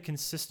kind of the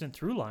consistent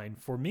through line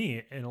for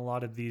me in a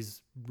lot of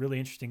these really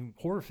interesting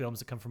horror films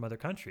that come from other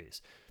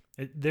countries.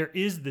 There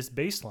is this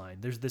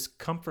baseline. There's this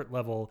comfort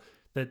level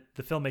that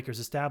the filmmakers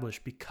establish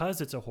because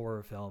it's a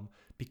horror film,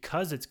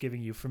 because it's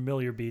giving you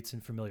familiar beats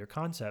and familiar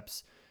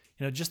concepts.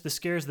 Just the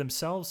scares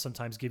themselves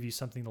sometimes give you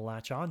something to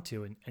latch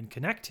onto and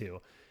connect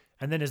to.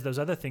 And then as those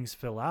other things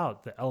fill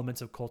out, the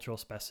elements of cultural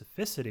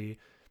specificity,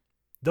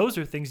 those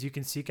are things you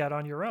can seek out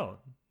on your own.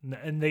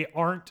 And they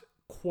aren't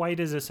quite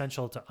as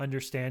essential to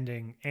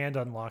understanding and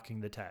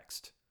unlocking the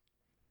text.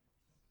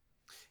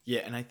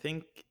 Yeah, and I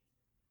think,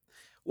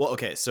 well,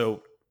 okay,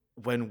 so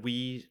when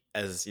we,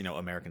 as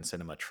American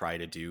cinema, try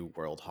to do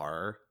world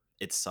horror,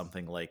 it's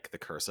something like The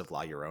Curse of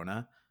La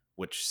Llorona,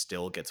 which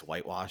still gets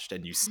whitewashed,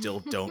 and you still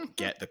don't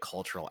get the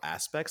cultural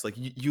aspects. Like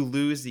you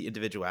lose the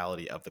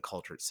individuality of the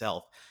culture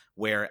itself.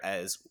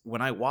 Whereas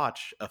when I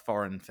watch a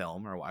foreign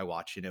film, or I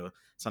watch,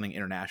 something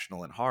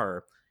international in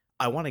horror,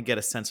 I want to get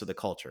a sense of the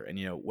culture. And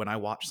when I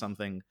watch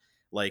something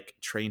like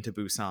Train to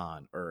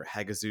Busan or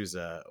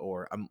Hagazusa,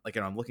 or I'm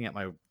looking at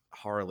my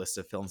horror list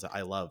of films that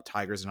I love,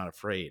 Tigers Are Not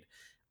Afraid,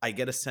 I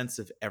get a sense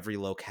of every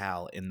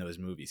locale in those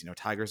movies.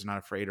 Tigers Are Not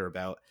Afraid are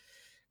about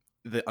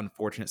the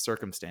unfortunate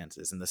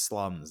circumstances and the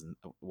slums and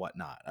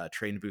whatnot.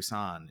 Train to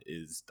Busan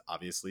is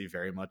obviously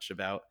very much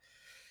about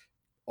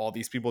all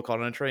these people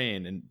caught on a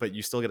train, but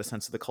you still get a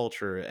sense of the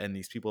culture and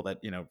these people that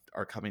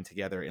are coming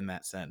together in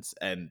that sense.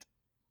 And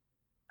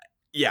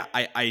yeah,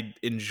 I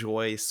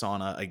enjoy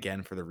Sauna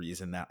again for the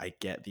reason that I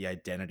get the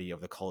identity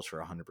of the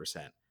culture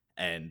 100%.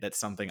 And that's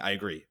something I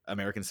agree.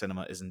 American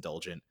cinema is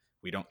indulgent.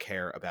 We don't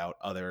care about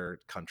other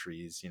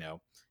countries,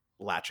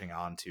 latching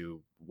on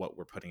to what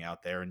we're putting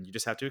out there. And you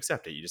just have to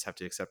accept it. You just have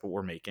to accept what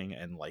we're making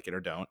and like it or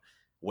don't.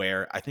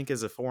 Where I think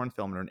as a foreign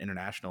film or an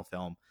international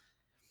film,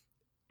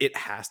 it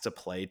has to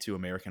play to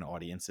American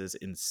audiences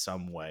in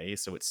some way.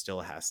 So it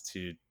still has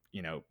to,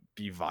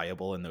 be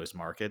viable in those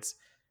markets,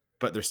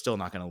 but they're still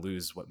not going to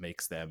lose what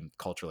makes them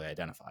culturally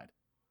identified.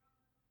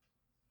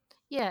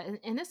 Yeah,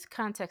 in this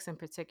context in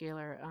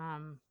particular,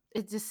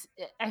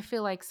 I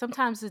feel like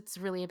sometimes it's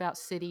really about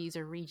cities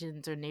or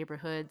regions or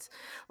neighborhoods.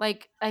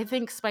 Like I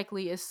think Spike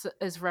Lee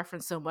is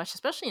referenced so much,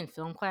 especially in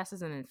film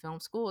classes and in film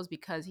school, is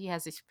because he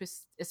has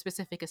a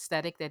specific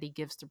aesthetic that he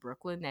gives to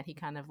Brooklyn that he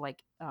kind of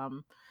like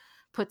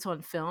puts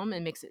on film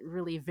and makes it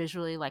really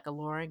visually like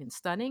alluring and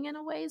stunning in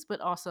a ways,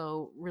 but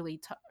also really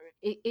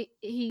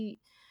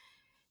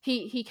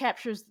he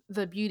captures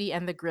the beauty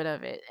and the grit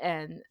of it.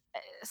 And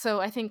so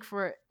I think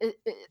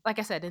like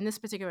I said, in this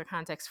particular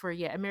context, for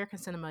American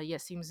cinema,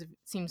 yes,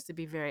 seems to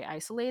be very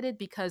isolated,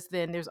 because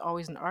then there's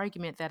always an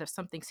argument that if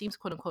something seems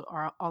quote unquote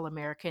all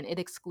American, it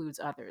excludes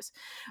others.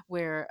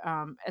 Where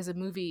as a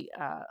movie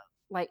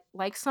like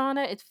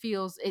Sauna, it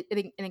feels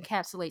it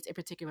encapsulates a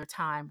particular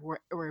time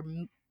where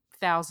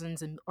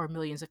thousands or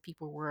millions of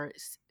people were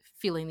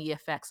feeling the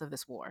effects of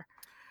this war.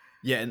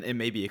 Yeah, and it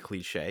may be a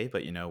cliche,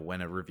 but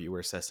when a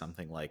reviewer says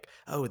something like,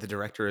 "Oh, the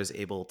director is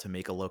able to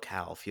make a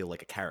locale feel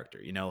like a character,"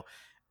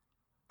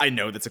 I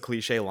know that's a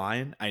cliche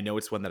line. I know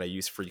it's one that I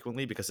use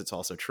frequently because it's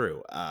also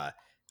true.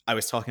 I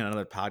was talking on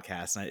another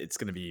podcast, and it's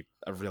going to be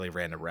a really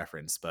random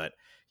reference, but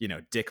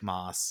Dick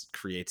Moss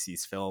creates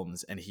these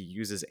films, and he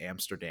uses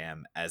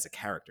Amsterdam as a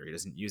character. He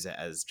doesn't use it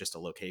as just a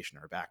location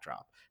or a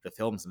backdrop. The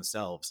films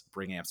themselves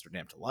bring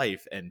Amsterdam to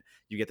life, and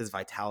you get this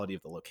vitality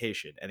of the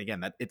location. And again,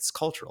 that it's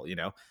cultural.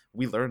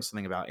 We learn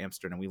something about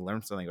Amsterdam. We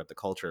learn something about the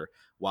culture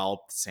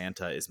while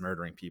Santa is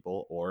murdering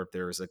people, or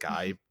there's a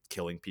guy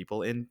killing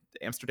people in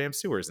Amsterdam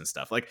sewers and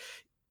stuff. Like,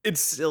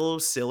 it's so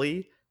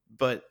silly,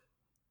 but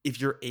if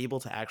you're able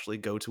to actually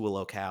go to a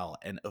locale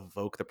and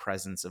evoke the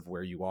presence of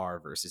where you are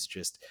versus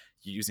just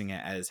using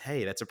it as,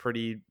 hey, that's a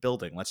pretty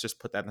building, let's just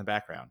put that in the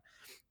background.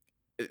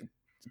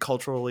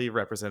 Culturally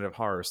representative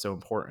horror is so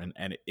important,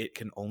 and it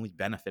can only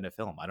benefit a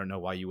film. I don't know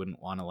why you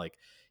wouldn't want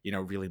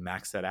to really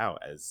max that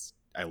out. As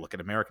I look at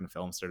American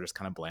films, they're just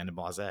kind of bland and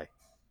blasé.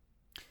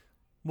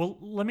 Well,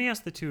 let me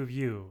ask the two of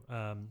you,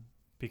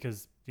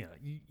 because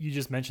you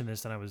just mentioned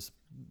this, and I was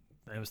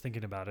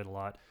thinking about it a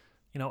lot.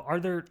 Are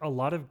there a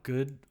lot of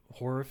good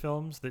horror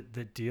films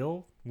that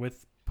deal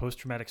with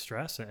post-traumatic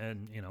stress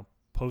and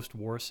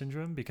post-war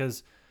syndrome?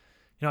 Because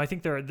I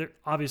think there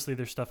obviously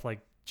there's stuff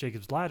like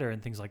Jacob's Ladder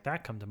and things like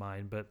that come to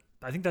mind, but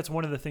I think that's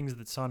one of the things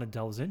that Sana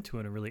delves into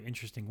in a really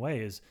interesting way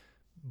is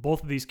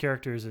both of these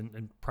characters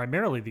and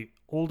primarily the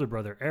older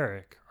brother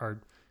Eric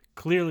are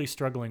clearly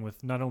struggling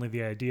with not only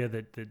the idea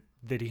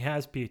that he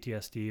has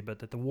PTSD, but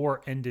that the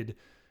war ended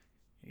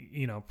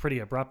pretty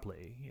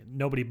abruptly.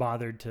 Nobody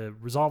bothered to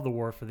resolve the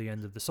war for the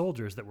end of the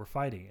soldiers that were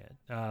fighting it.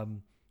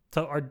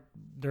 So are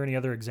there any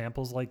other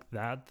examples like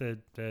that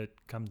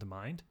come to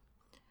mind?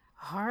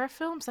 Horror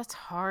films? That's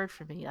hard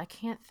for me. I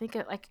can't think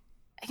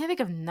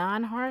of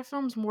non-horror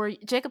films. More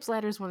Jacob's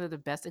Ladder is one of the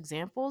best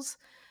examples.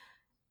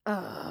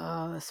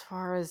 As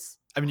far as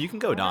I mean, you can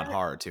go horror,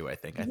 non-horror too, I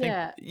think. I think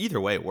yeah.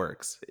 either way it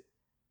works.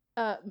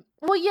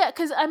 Well, yeah,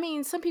 because I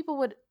mean, some people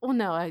would. Well,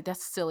 no,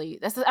 that's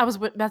silly. I was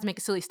about to make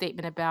a silly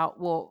statement about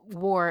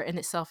war in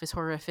itself is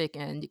horrific,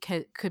 and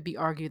it could be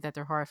argued that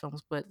they're horror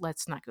films, but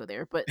let's not go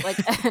there. But like,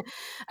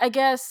 I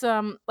guess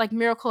like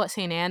Miracle at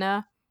St.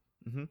 Anna,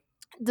 Hmm.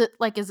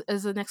 like is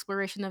an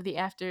exploration of the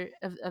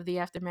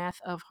aftermath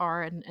of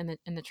horror and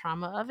the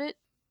trauma of it,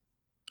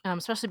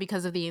 especially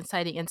because of the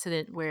inciting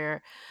incident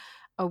where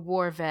a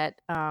war vet,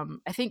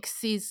 I think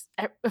sees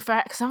because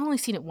I've only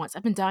seen it once.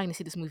 I've been dying to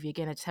see this movie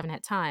again. I just haven't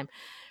had time.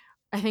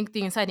 I think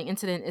the inciting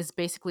incident is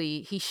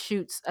basically he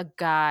shoots a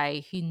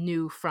guy he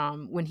knew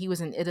from when he was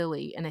in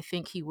Italy, and I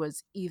think he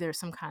was either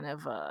some kind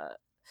of I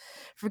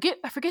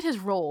forget his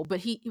role,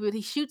 but he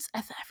shoots.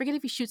 I forget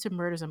if he shoots or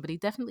murders him, but he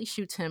definitely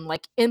shoots him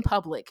like in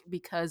public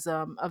because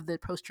of the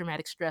post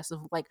traumatic stress of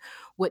like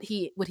what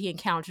he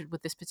encountered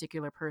with this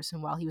particular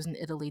person while he was in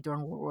Italy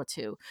during World War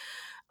II.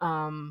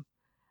 Um,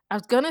 I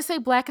was gonna say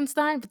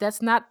Blackenstein, but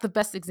that's not the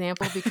best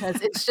example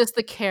because it's just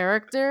the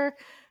character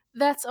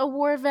that's a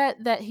war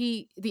vet that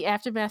the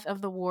aftermath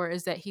of the war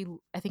is that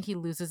I think he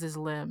loses his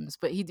limbs,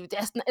 but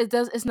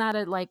it's not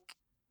a like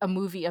a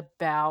movie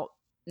about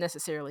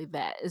necessarily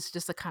that. It's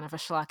just a kind of a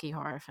schlocky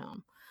horror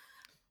film.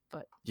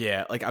 But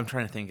Yeah, like I'm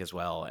trying to think as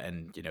well,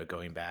 and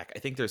going back, I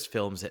think there's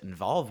films that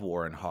involve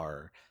war and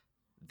horror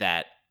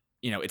that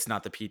it's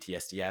not the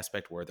PTSD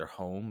aspect where they're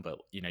home, but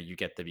you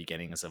get the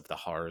beginnings of the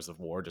horrors of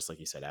war, just like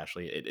you said,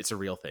 Ashley. It's a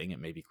real thing. It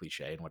may be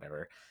cliche and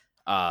whatever.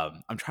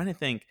 I'm trying to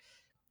think.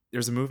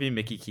 There's a movie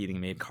Mickey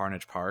Keating made,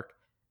 Carnage Park,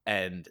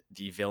 and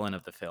the villain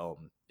of the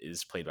film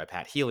is played by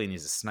Pat Healy, and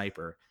he's a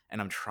sniper. And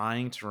I'm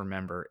trying to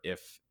remember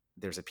if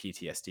there's a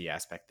PTSD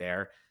aspect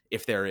there.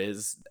 If there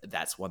is,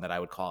 that's one that I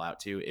would call out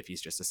to. If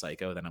he's just a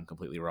psycho, then I'm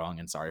completely wrong,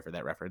 and sorry for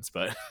that reference.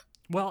 But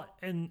Well,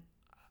 and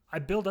I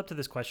build up to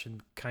this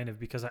question kind of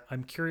because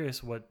I'm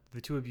curious what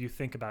the two of you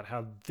think about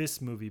how this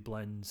movie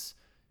blends,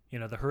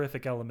 the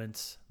horrific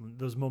elements,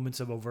 those moments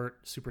of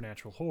overt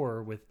supernatural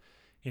horror with,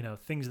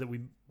 things that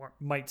we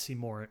might see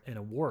more in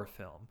a war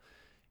film,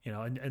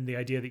 and the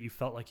idea that you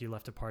felt like you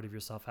left a part of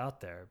yourself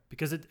out there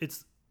because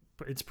it's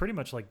pretty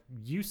much like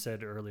you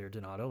said earlier,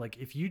 Donato. Like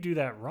if you do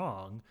that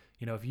wrong,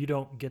 if you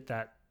don't get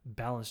that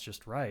balance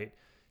just right,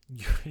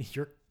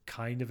 you're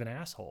kind of an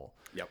asshole.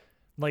 yep.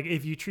 Like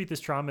if you treat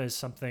this trauma as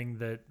something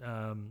that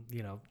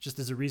just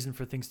as a reason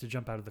for things to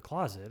jump out of the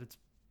closet, it's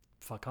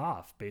fuck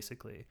off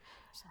basically.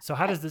 So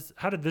how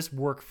did this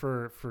work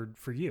for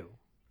you?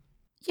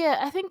 yeah,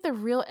 I think the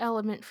real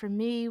element for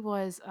me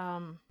was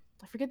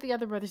I forget the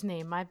other brother's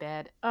name. My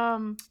bad.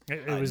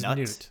 It was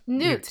Nut.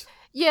 Newt.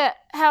 Yeah,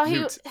 how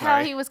Newt, how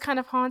sorry. he was kind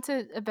of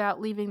haunted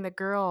about leaving the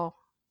girl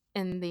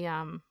in the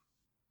I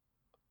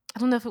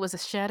don't know if it was a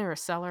shed or a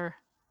cellar.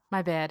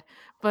 My bad.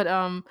 But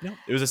No.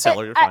 It was a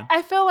seller. You're fine.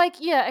 I feel like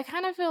yeah, I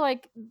kind of feel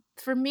like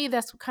for me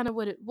that's kind of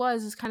what it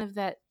was is kind of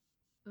that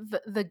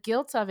the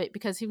guilt of it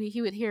because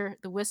he would hear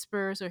the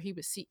whispers or he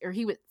would see or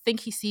he would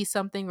think he sees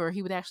something or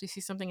he would actually see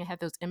something and have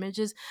those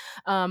images.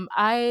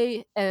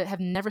 I have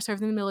never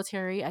served in the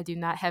military. I do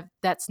not have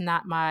that's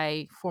not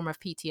my form of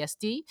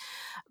PTSD,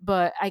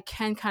 but I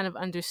can kind of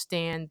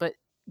understand. But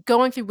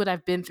going through what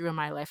I've been through in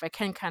my life, I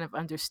can kind of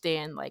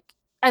understand like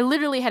I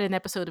literally had an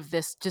episode of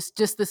this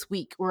just this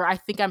week where I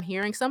think I'm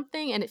hearing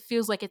something and it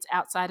feels like it's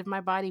outside of my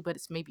body, but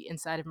it's maybe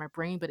inside of my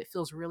brain, but it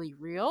feels really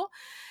real.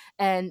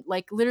 And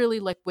like literally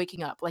like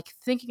waking up, like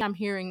thinking I'm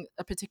hearing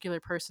a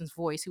particular person's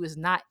voice who is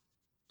not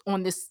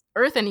on this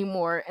earth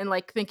anymore, and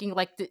like thinking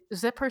like,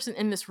 is that person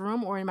in this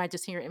room or am I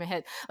just hearing it in my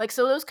head? Like,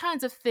 so those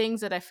kinds of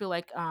things that I feel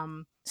like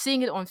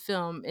seeing it on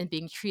film and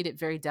being treated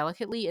very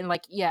delicately, and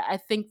like, yeah, I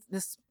think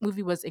this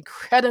movie was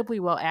incredibly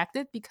well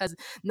acted because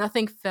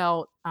nothing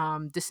felt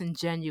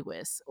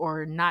disingenuous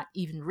or not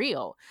even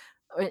real.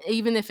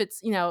 Even if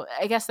it's,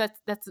 I guess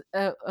that's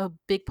a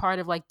big part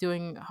of like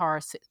doing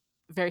horror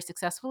very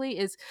successfully,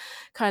 is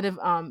kind of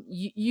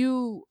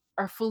you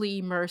are fully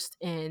immersed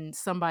in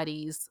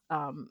somebody's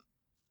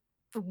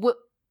what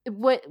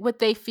what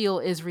they feel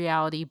is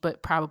reality,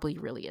 but probably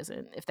really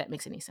isn't, if that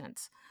makes any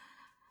sense.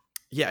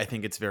 Yeah, I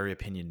think it's very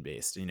opinion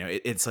based.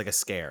 It's like a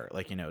scare.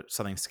 Like,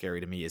 something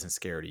scary to me isn't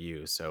scary to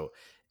you. So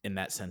in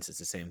that sense, it's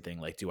the same thing.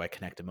 Like, do I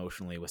connect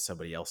emotionally with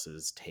somebody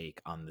else's take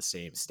on the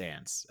same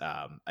stance?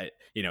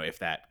 If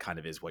that kind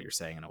of is what you're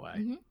saying in a way.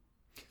 Hmm.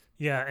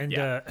 Yeah, and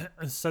Yeah.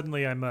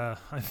 suddenly I'm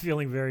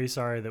feeling very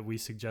sorry that we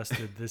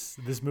suggested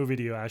this movie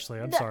to you,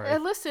 Ashley. I'm sorry.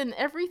 Listen,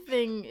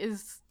 everything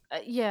is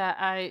yeah,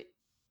 I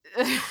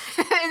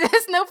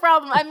there's no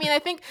problem. I mean, I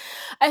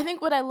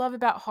think what I love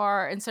about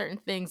horror and certain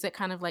things that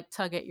kind of like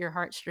tug at your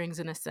heartstrings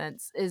in a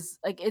sense is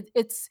like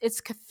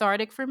it's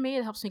cathartic for me.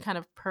 It helps me kind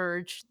of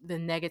purge the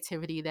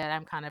negativity that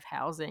I'm kind of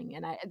housing,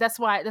 and I think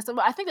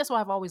that's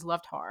why I've always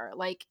loved horror.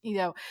 Like,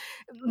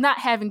 not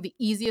having the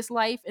easiest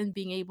life and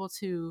being able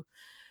to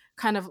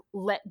kind of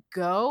let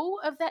go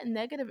of that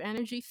negative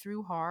energy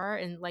through horror,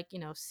 and like,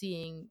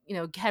 seeing,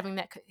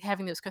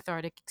 having those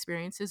cathartic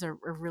experiences are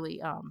really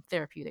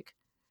therapeutic.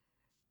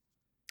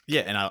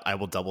 Yeah, and I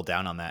will double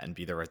down on that and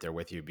be there right there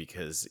with you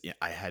because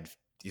I had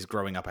these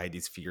growing up. I had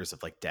these fears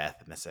of like death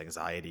and this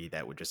anxiety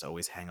that would just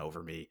always hang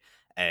over me.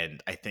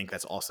 And I think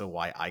that's also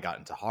why I got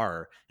into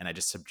horror and I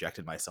just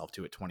subjected myself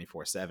to it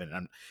 24/7. And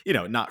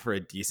I'm, not for a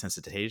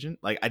desensitization.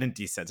 Like I didn't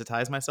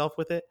desensitize myself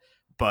with it,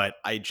 but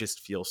I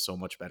just feel so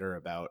much better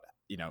about,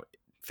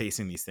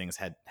 facing these things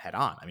head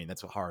on. I mean,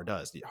 that's what horror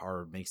does.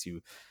 Horror makes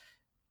you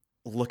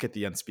look at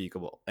the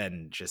unspeakable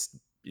and just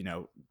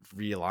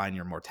realign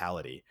your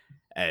mortality,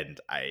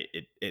 and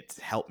it's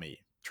helped me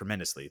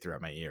tremendously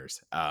throughout my years.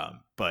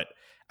 But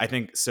I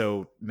think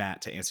so,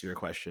 Matt, to answer your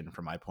question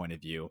from my point of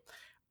view,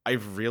 I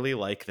really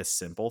like the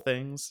simple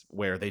things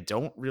where they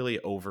don't really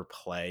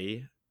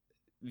overplay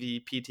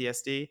the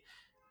PTSD,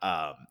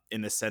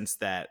 in the sense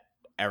that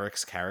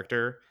Eric's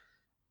character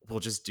will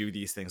just do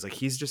these things. Like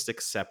he's just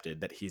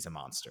accepted that he's a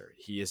monster.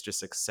 He has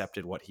just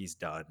accepted what he's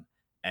done,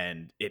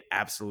 and it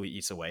absolutely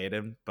eats away at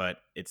him. But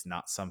it's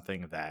not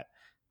something that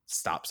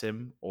stops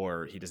him,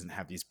 or he doesn't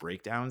have these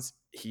breakdowns.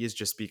 He has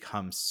just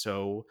become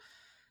so.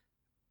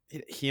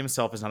 He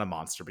himself is not a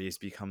monster, but he's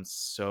become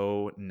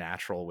so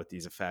natural with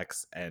these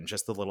effects and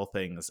just the little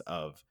things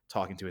of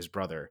talking to his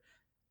brother,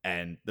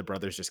 and the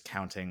brother's just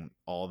counting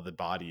all the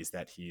bodies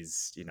that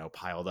he's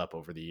piled up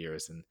over the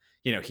years, and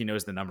he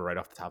knows the number right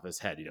off the top of his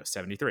head,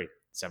 73,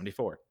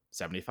 74,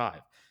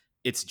 75.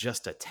 It's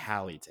just a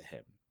tally to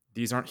him.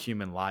 These aren't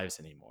human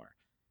lives anymore.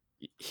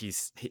 He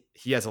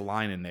has a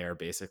line in there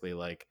basically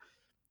like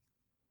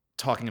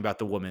talking about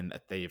the woman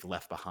that they've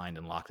left behind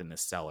and locked in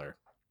this cellar.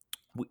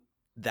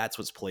 That's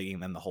what's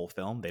plaguing them the whole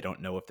film. They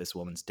don't know if this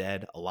woman's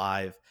dead,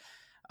 alive.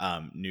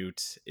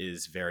 Newt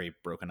is very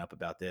broken up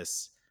about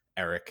this.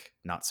 Eric,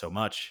 not so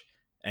much.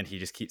 And he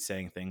just keeps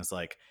saying things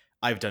like,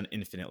 I've done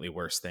infinitely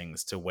worse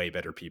things to way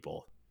better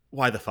people.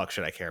 Why the fuck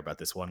should I care about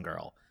this one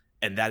girl?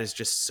 And that is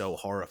just so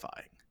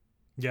horrifying.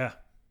 Yeah,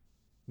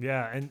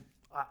 yeah, and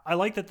I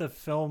like that the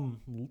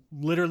film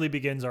literally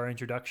begins our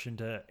introduction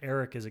to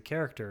Eric as a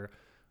character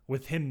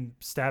with him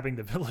stabbing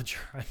the villager.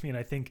 I mean,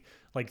 I think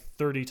like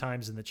 30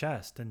 times in the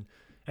chest, and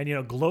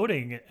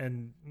gloating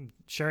and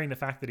sharing the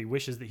fact that he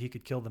wishes that he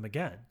could kill them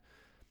again.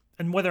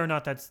 And whether or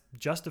not that's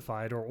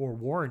justified or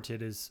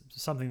warranted is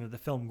something that the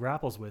film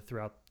grapples with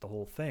throughout the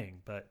whole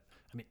thing. But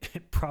I mean,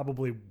 it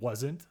probably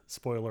wasn't,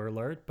 spoiler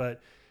alert,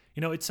 but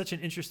it's such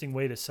an interesting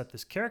way to set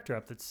this character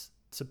up that's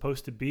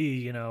supposed to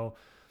be,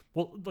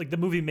 well, like the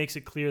movie makes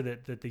it clear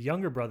that the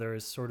younger brother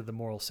is sort of the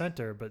moral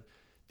center, but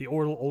the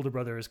older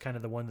brother is kind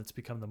of the one that's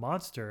become the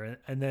monster.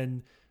 And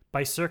then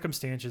by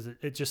circumstances,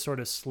 it just sort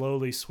of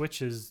slowly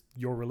switches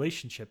your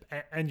relationship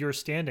and your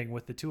standing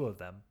with the two of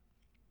them.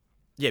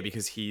 Yeah,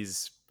 because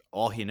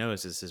all he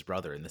knows is his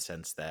brother, in the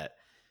sense that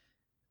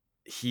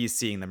he's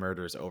seeing the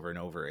murders over and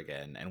over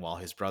again. And while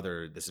his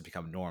brother, this has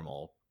become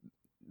normal,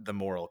 the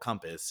moral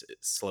compass, it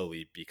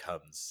slowly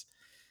becomes,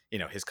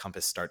 his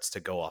compass starts to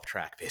go off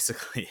track,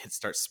 basically. It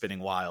starts spinning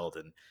wild,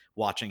 and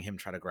watching him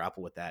try to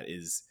grapple with that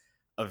is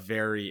a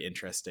very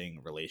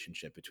interesting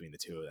relationship between the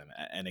two of them.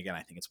 And again,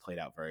 I think it's played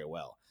out very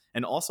well.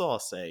 And also I'll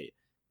say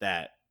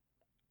that,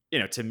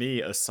 to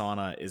me, a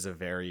sauna is a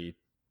very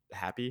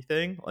happy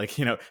thing. Like,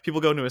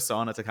 people go into a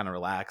sauna to kind of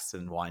relax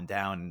and wind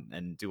down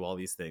and do all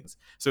these things.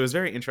 So it was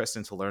very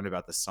interesting to learn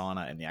about the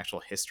sauna and the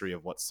actual history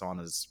of what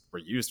saunas were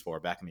used for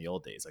back in the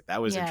old days. Like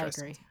that was Yeah, I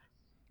interesting agree. to me.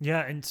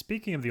 Yeah, and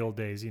speaking of the old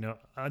days,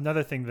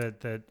 another thing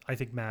that I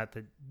think, Matt,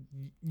 that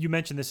you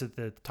mentioned this at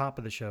the top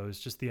of the show is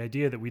just the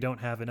idea that we don't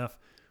have enough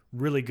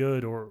really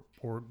good or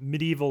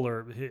medieval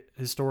or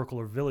historical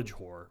or village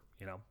horror.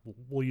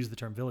 We'll use the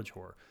term village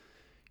horror.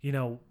 You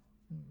know,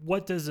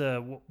 what does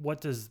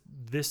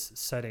this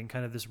setting,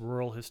 kind of this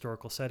rural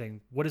historical setting,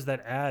 what does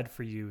that add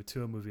for you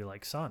to a movie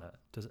like Sauna?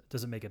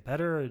 Does it make it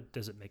better? Or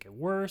does it make it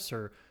worse? Or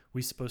are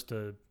we supposed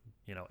to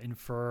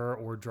infer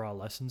or draw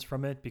lessons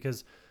from it?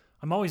 Because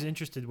I'm always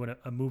interested when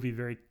a movie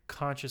very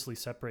consciously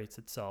separates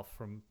itself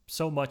from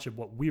so much of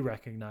what we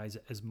recognize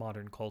as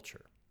modern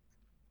culture.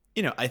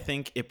 I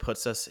think it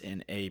puts us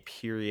in a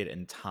period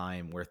in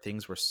time where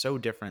things were so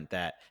different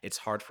that it's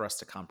hard for us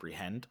to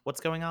comprehend what's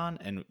going on.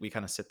 And we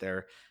kind of sit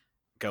there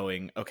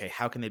going, okay,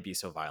 how can they be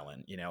so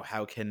violent?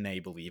 How can they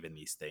believe in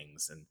these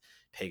things and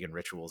pagan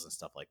rituals and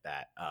stuff like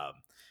that?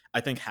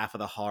 I think half of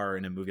the horror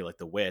in a movie like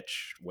The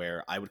Witch,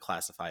 where I would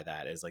classify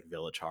that as like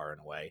village horror in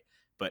a way,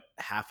 but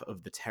half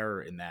of the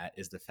terror in that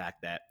is the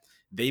fact that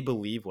they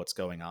believe what's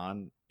going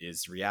on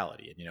is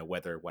reality. And,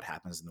 whether what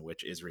happens in The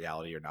Witch is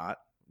reality or not,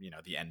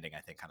 the ending, I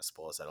think, kind of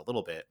spoils that a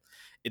little bit.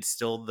 It's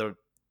still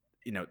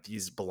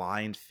these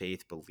blind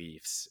faith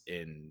beliefs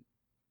in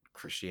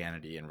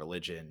Christianity and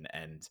religion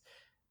and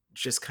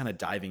just kind of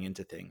diving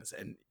into things.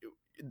 And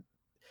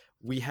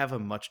we have a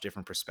much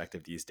different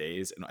perspective these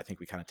days, and I think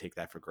we kind of take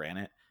that for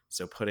granted.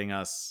 So putting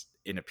us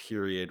in a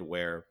period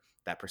where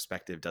that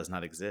perspective does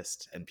not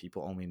exist and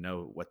people only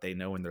know what they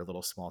know in their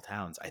little small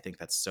towns, I think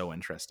that's so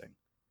interesting.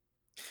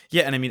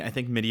 Yeah, and I mean, I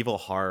think medieval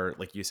horror,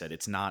 like you said,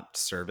 it's not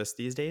service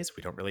these days.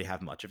 We don't really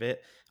have much of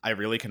it. I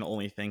really can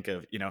only think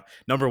of,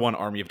 number one,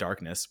 Army of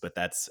Darkness, but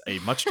that's a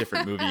much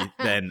different movie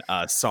than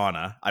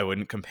Sauna. I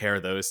wouldn't compare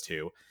those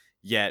two.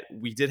 Yet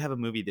we did have a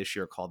movie this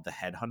year called The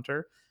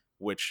Headhunter,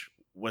 which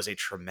was a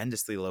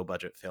tremendously low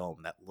budget film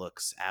that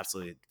looks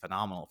absolutely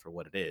phenomenal for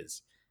what it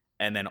is.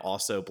 And then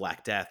also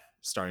Black Death,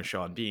 starring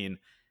Sean Bean.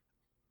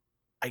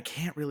 I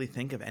can't really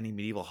think of any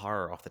medieval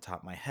horror off the top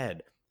of my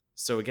head.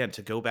 So again,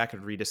 to go back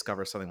and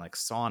rediscover something like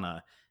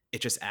Sauna,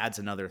 it just adds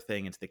another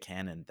thing into the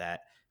canon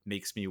that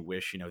makes me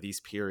wish, these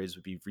periods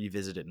would be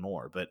revisited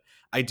more. But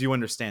I do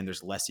understand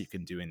there's less you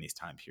can do in these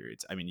time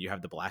periods. I mean, you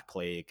have the Black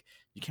Plague.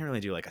 You can't really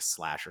do like a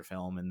slasher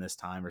film in this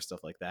time or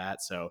stuff like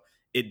that. So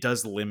it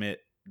does limit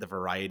the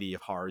variety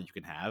of horror you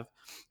can have.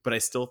 But I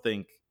still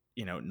think,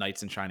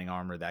 Knights in Shining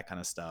Armor, that kind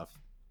of stuff,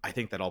 I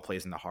think that all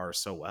plays into horror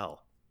so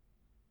well.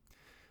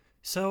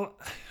 So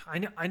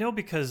I know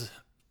because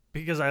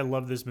I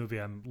love this movie,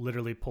 I'm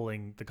literally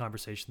pulling the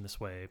conversation this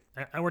way.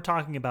 And we're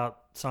talking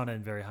about Sauna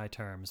in very high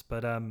terms,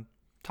 but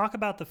talk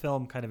about the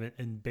film kind of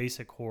in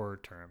basic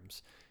horror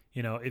terms.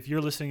 If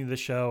you're listening to the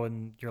show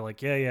and you're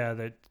like,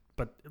 yeah,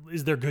 but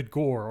is there good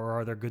gore or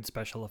are there good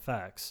special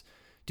effects?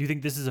 Do you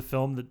think this is a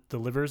film that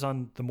delivers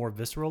on the more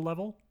visceral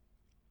level?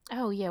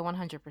 Oh yeah,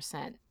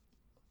 100%.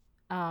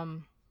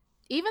 Um,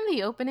 Even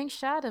the opening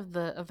shot of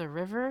the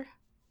river,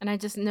 and I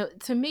just know,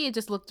 to me it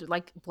just looked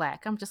like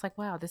black. I'm just like,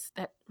 wow, this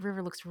that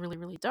river looks really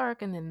really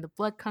dark, and then the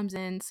blood comes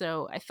in.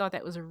 So I thought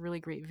that was a really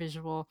great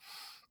visual,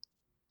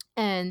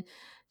 and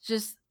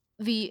just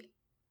the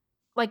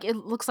like it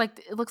looks like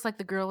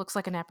the girl looks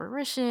like an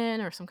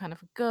apparition or some kind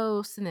of a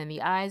ghost, and then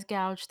the eyes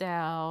gouged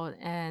out,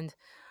 and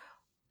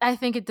I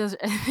think it does.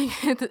 I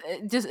think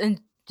it just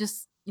and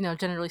just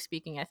generally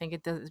speaking, I think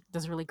it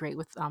does really great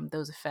with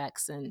those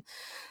effects and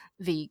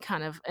the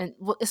kind of and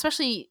well,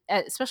 especially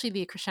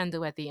the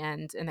crescendo at the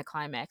end and the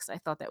climax. I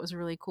thought that was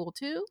really cool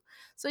too.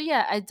 So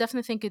yeah, I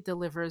definitely think it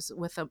delivers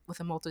with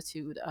a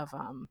multitude of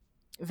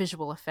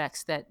visual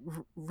effects that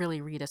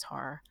really read as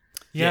horror.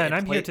 Yeah, Yeah, and it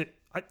I'm here play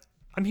to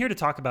I'm here to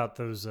talk about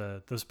those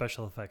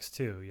special effects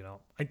too.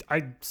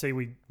 I say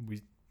we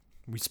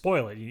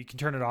spoil it. You can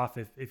turn it off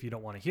if you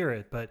don't want to hear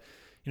it, but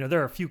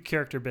there are a few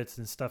character bits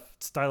and stuff,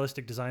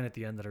 stylistic design at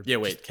the end that are Yeah,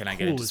 just wait, can I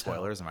get cool into as hell.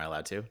 spoilers? Am I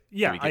allowed to? Do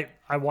Yeah, we get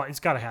I want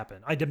it's got to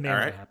happen. I All demand that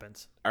right. it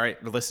happens. All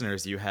right,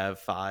 listeners, you have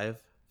 5,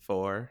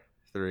 4,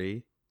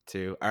 3,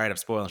 2. All right, I'm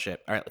spoiling shit.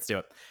 All right, let's do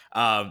it.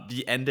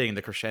 The ending,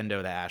 the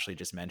crescendo that Ashley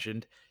just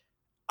mentioned,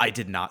 I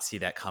did not see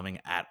that coming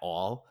at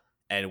all.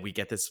 And we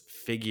get this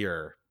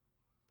figure.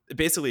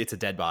 Basically, it's a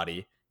dead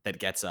body that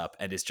gets up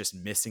and is just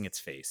missing its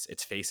face.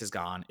 Its face is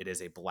gone. It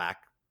is a black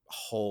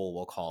hole,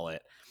 we'll call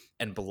it,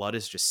 and blood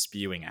is just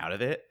spewing out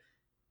of it.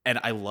 And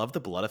I love the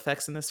blood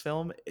effects in this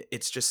film.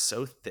 It's just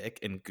so thick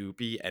and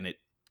goopy, and it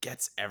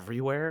gets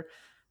everywhere.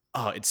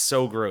 Oh, it's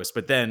so gross.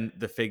 But then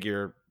the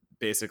figure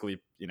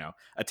basically,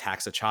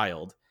 attacks a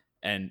child,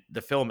 and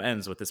the film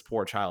ends with this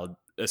poor child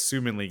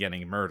assumingly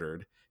getting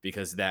murdered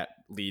because that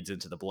leads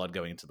into the blood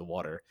going into the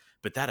water.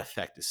 But that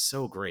effect is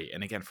so great.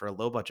 And again, for a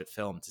low budget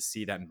film, to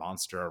see that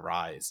monster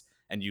arise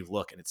and you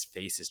look and its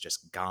face is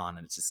just gone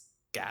and it's this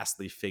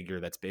ghastly figure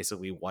that's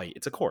basically white.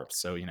 It's a corpse.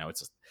 So,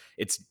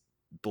 it's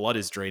blood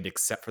is drained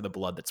except for the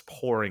blood that's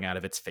pouring out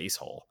of its face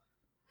hole.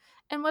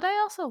 And what I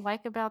also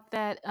like about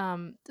that,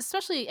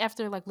 especially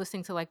after like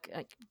listening to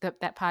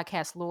that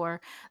podcast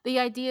lore, the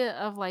idea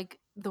of like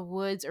the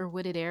woods or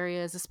wooded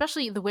areas,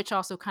 especially The Witch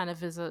also kind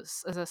of is a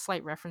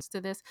slight reference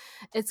to this.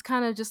 It's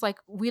kind of just like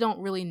we don't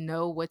really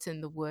know what's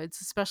in the woods,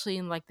 especially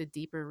in like the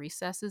deeper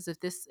recesses. If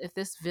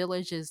this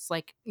village is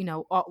like,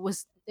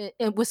 was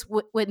it was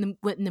what in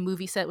the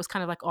movie set was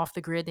kind of like off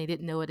the grid, they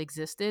didn't know it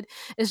existed.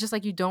 It's just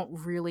like you don't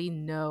really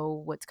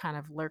know what's kind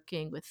of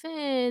lurking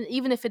within,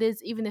 even if it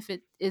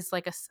is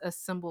like a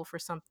symbol for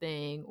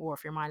something, or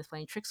if your mind is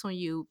playing tricks on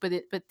you. But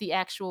the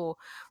actual,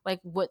 like,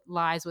 what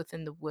lies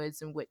within the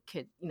woods and what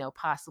could,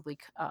 possibly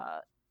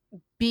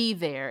be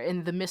there,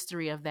 and the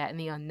mystery of that and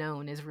the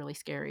unknown is really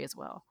scary as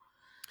well.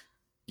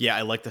 Yeah,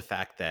 I like the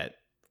fact that,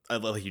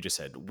 like you just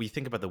said, we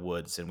think about the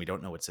woods and we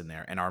don't know what's in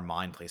there, and our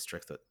mind plays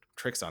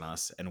tricks on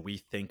us, and we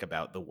think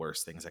about the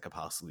worst things that could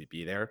possibly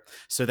be there.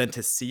 So then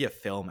to see a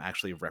film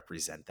actually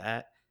represent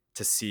that,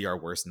 to see our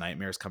worst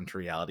nightmares come to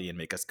reality and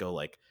make us go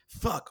like,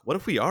 "Fuck, what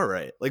if we are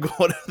right? Like,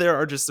 what if there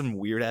are just some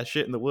weird ass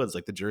shit in the woods,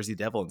 like the Jersey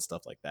Devil and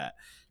stuff like that?"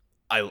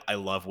 I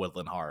love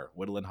woodland horror.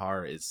 Woodland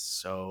horror is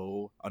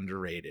so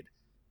underrated.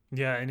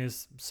 Yeah, and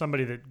as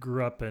somebody that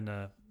grew up in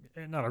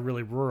not a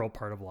really rural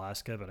part of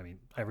Alaska, but I mean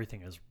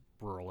everything is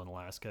rural in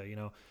Alaska.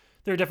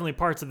 There are definitely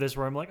parts of this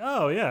where I'm like,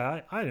 oh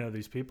yeah, I know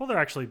these people. They're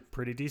actually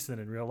pretty decent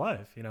in real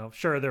life.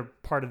 Sure, they're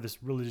part of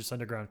this religious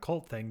underground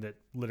cult thing that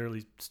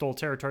literally stole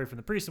territory from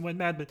the priests and went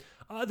mad, but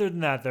other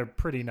than that, they're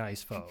pretty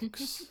nice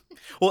folks.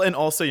 Well, and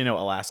also,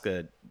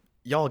 Alaska,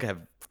 y'all have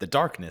the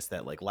darkness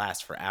that like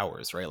lasts for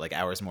hours, right? Like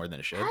hours more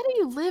than it should. How do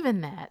you live in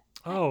that?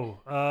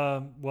 Oh,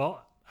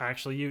 well,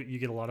 actually, you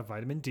get a lot of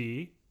vitamin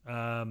D.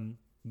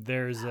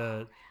 There's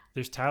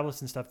there's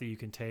tablets and stuff that you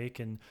can take,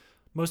 and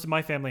most of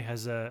my family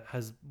has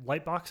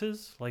light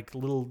boxes, like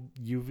little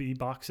UV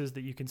boxes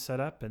that you can set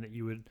up and that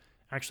you would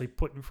actually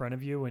put in front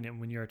of you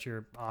when you're at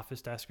your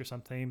office desk or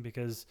something.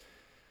 Because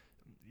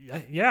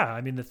yeah, I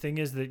mean the thing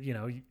is that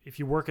if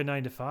you work a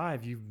 9 to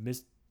 5, you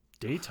miss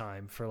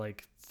daytime for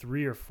like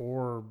 3 or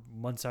 4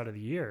 months out of the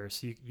year,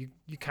 so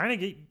you kind of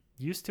get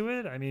used to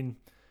it. I mean,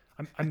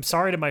 I'm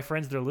sorry to my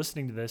friends that are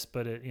listening to this,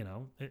 but it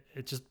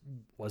just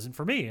wasn't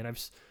for me. And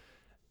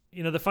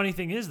the funny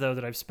thing is though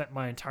that I've spent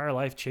my entire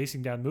life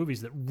chasing down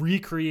movies that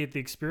recreate the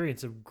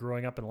experience of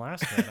growing up in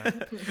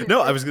Alaska.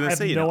 No, I was going I to have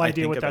say, no I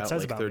idea think what that about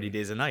says like about 30 me.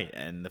 Days a Night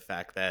and the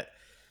fact that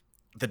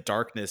the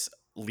darkness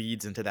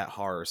leads into that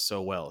horror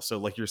so well. So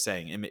like you're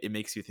saying, it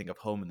makes you think of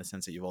home in the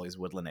sense that you have all these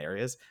woodland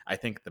areas. I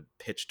think the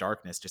pitch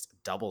darkness just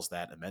doubles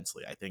that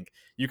immensely. I think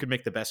you could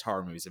make the best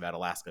horror movies about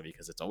Alaska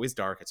because it's always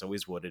dark, it's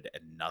always wooded,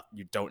 and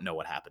you don't know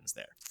what happens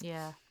there.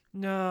 Yeah.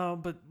 No,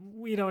 but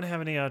we don't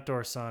have any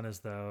outdoor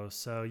saunas though,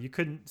 so you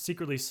couldn't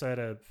secretly set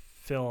a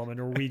film, a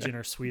Norwegian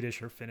or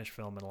Swedish or Finnish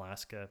film in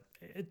Alaska.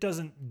 It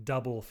doesn't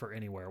double for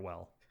anywhere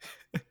well.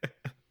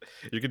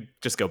 You could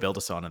just go build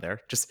a sauna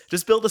there.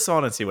 Just build a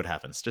sauna and see what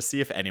happens. Just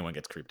see if anyone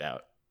gets creeped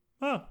out.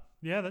 Oh,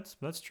 yeah,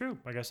 that's true.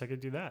 I guess I could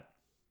do that.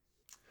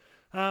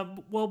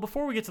 Well,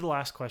 before we get to the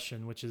last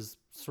question, which is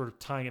sort of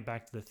tying it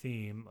back to the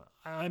theme,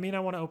 I mean,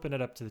 I want to open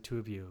it up to the two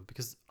of you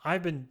because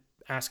I've been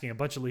asking a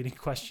bunch of leading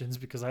questions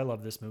because I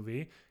love this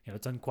movie.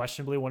 It's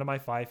unquestionably one of my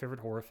 5 favorite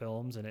horror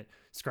films, and it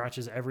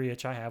scratches every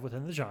itch I have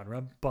within the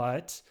genre.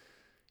 But,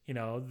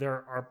 there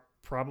are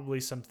probably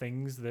some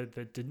things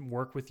that didn't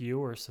work with you,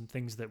 or some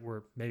things that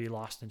were maybe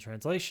lost in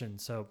translation.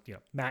 So,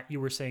 Matt, you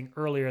were saying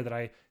earlier that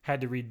I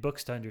had to read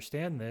books to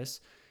understand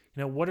this.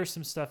 What are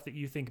some stuff that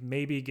you think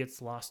maybe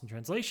gets lost in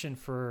translation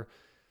for,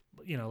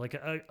 like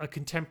a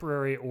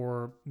contemporary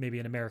or maybe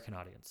an American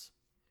audience?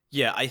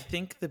 Yeah, I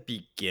think the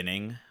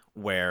beginning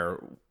where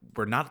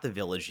we're not at the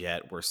village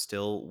yet, we're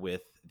still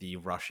with the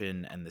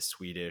Russian and the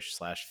Swedish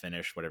 /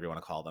 Finnish, whatever you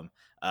want to call them,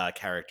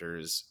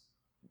 characters.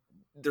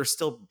 They're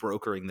still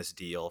brokering this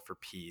deal for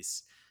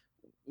peace.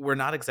 We're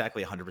not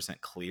exactly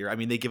 100% clear. I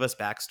mean, they give us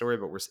backstory,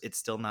 but it's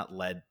still not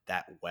led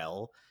that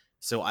well.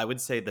 So I would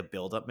say the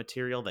build-up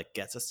material that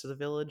gets us to the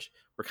village,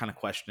 we're kind of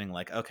questioning,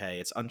 like, okay,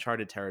 it's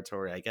uncharted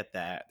territory. I get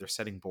that they're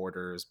setting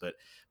borders, but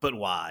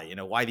why?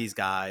 Why these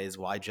guys?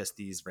 Why just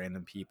these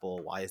random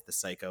people? Why is the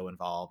psycho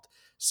involved?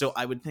 So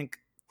I would think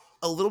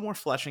a little more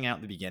fleshing out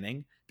in the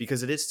beginning,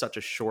 because it is such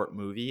a short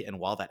movie, and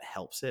while that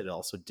helps it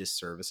also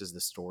disservices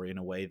the story in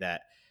a way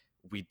that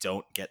we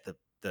don't get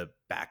the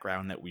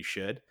background that we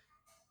should.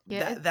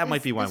 Yeah, That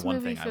might be this one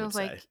movie thing I would feels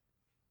say. like,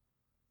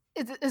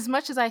 as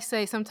much as I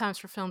say sometimes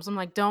for films, I'm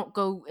like, don't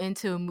go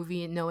into a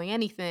movie knowing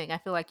anything. I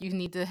feel like you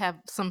need to have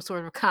some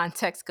sort of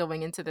context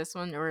going into this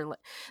one, or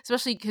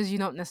especially because you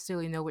don't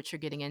necessarily know what you're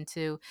getting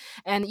into.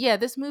 And yeah,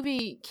 this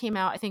movie came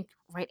out, I think,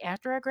 right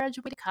after I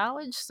graduated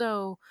college.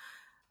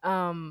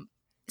 Um,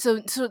 so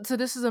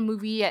this is a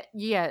movie,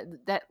 yeah,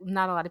 that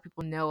not a lot of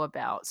people know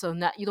about. So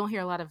not you don't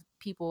hear a lot of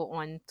people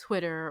on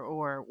Twitter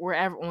or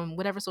wherever, on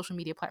whatever social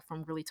media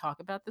platform, really talk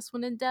about this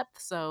one in depth.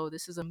 So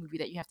this is a movie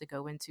that you have to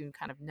go into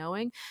kind of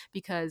knowing,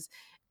 because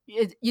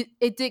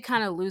it did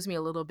kind of lose me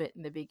a little bit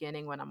in the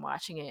beginning when I'm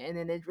watching it, and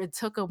then it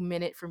took a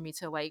minute for me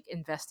to like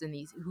invest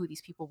in who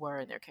these people were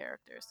and their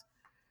characters.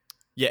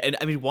 Yeah, and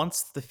I mean,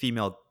 once the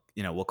female,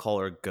 we'll call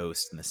her a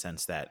ghost in the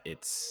sense that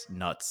it's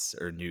Nuts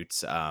or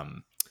Newt's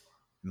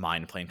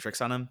mind playing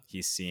tricks on him.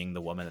 He's seeing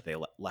the woman that they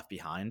left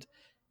behind.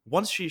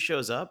 Once she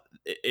shows up,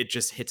 it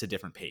just hits a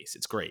different pace.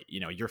 It's great. You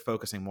know, you're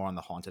focusing more on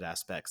the haunted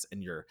aspects,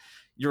 and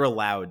you're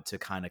allowed to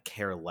kind of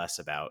care less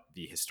about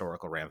the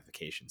historical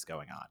ramifications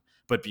going on.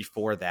 But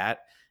before that,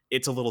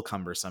 it's a little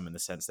cumbersome in the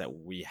sense that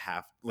we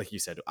have, like you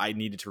said, I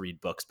needed to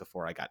read books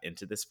before I got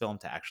into this film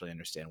to actually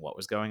understand what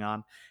was going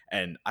on.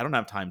 And I don't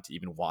have time to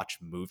even watch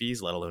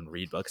movies, let alone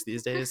read books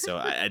these days. So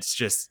that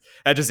just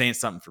ain't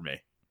something for me.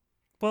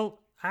 Well,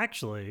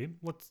 actually,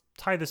 let's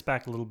tie this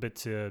back a little bit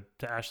to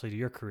Ashley, to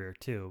your career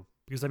too,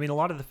 because I mean, a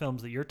lot of the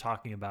films that you're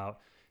talking about,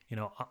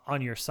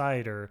 on your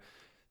site,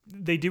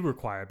 they do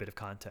require a bit of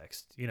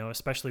context,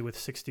 especially with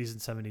 60s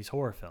and 70s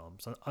horror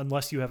films.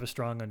 Unless you have a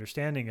strong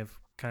understanding of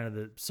kind of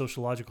the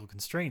sociological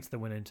constraints that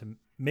went into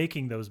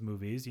making those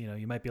movies,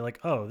 you might be like,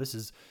 oh,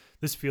 this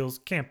feels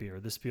campy, or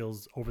this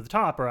feels over the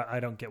top, or I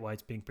don't get why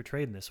it's being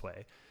portrayed in this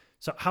way.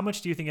 So how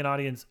much do you think an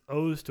audience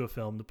owes to a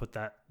film to put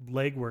that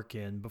legwork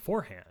in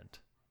beforehand?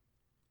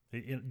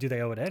 Do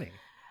they owe it any?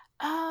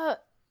 Uh,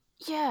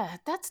 yeah,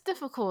 that's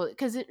difficult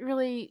because it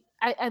really.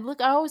 I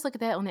always look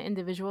at that on an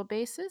individual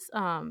basis.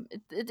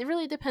 It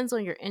really depends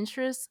on your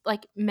interests.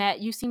 Like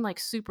Matt, you seem like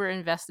super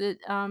invested.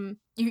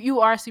 You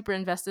are super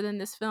invested in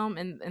this film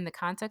and in the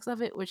context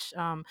of it, which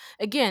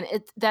again,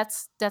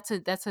 that's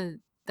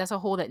a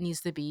hole that needs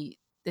to be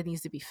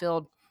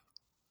filled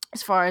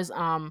as far as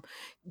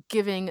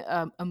giving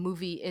a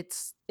movie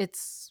its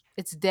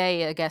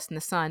day, I guess, in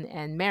the sun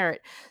and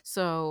merit.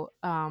 So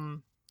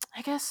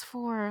I guess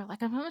for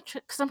like I'm not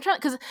because I'm trying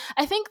because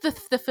I think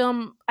the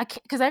film I can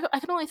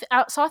only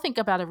so I think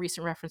about a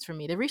recent reference for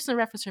me. The recent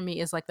reference for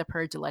me is like the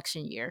Purge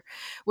election year,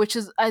 which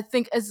I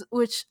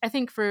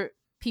think for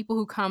people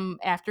who come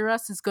after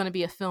us is going to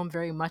be a film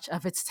very much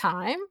of its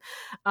time.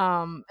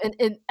 And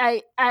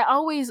I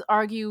always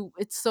argue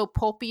it's so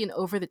pulpy and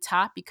over the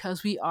top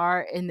because we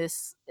are in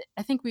this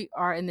I think we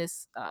are in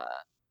this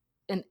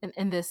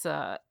in this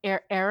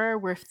era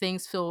where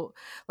things feel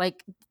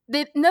like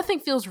nothing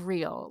feels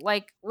real.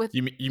 Like with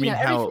You mean everything.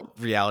 how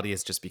reality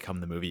has just become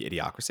the movie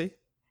Idiocracy?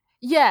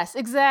 Yes,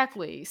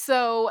 exactly.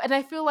 So, and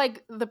I feel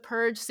like the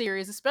Purge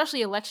series,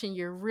 especially election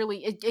year,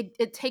 really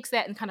it takes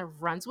that and kind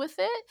of runs with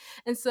it.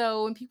 And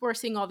so when people are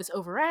seeing all this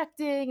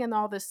overacting and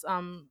all this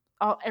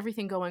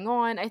everything going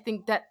on, I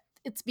think that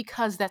it's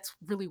because that's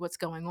really what's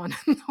going on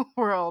in the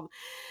world,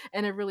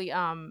 and it really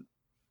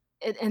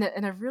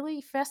in a really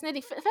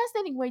fascinating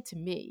way to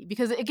me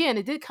because again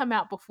it did come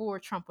out before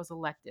Trump was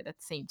elected at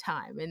the same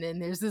time, and then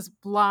there's this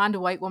blonde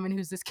white woman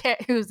who's this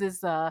candidate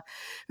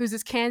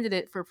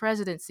for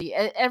presidency.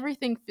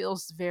 Everything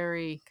feels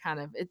very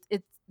kind of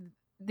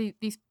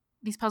these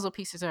puzzle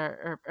pieces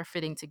are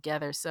fitting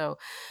together. So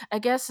I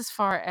guess as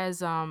far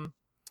as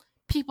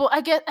people,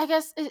 I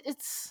guess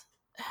it's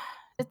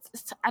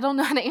I don't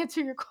know how to answer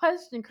your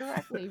question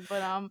correctly, but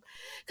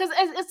because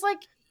it's like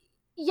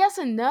yes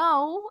and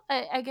no,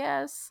 I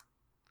guess.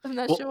 I'm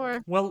not Well,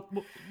 sure. Well,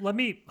 let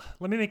me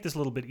make this a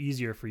little bit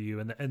easier for you,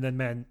 and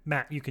then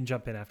Matt, you can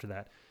jump in after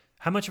that.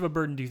 How much of a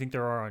burden do you think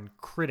there are on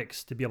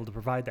critics to be able to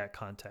provide that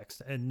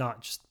context and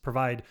not just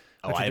provide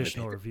a I have a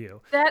traditional bigger.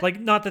 review? That Like,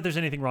 not that there's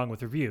anything wrong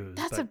with reviews,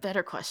 that's a but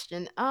better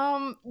question.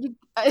 Yeah,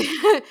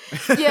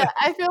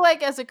 I feel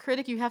like as a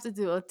critic, you have to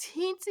do a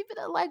teensy bit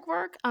of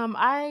legwork. I'm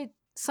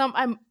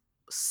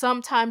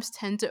sometimes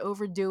tend to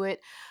overdo it.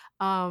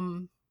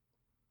 Um,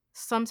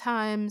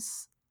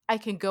 Sometimes I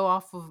can go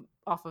off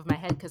of my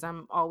head because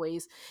I'm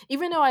always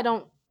even though I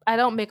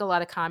don't make a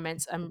lot of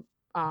comments. I'm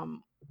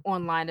um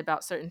online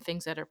about certain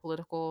things that are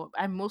political.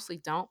 I mostly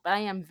don't, but I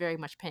am very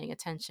much paying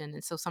attention,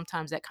 and so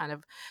sometimes that kind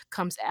of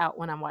comes out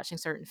when I'm watching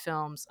certain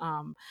films.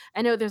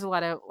 I know there's a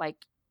lot of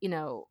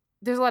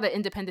there's a lot of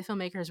independent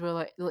filmmakers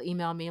will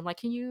email me. I'm like,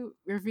 can you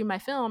review my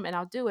film? And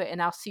I'll do it,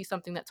 and I'll see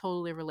something that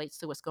totally relates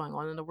to what's going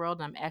on in the world,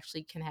 and I'm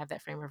actually can have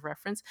that frame of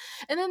reference.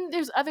 And then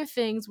there's other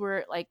things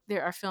where like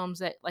there are films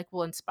that like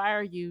will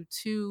inspire you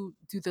to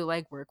do the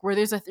legwork. Where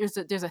there's a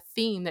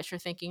theme that you're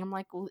thinking. I'm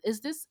like, well,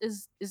 is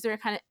there a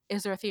kind of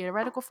is there a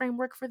theoretical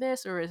framework for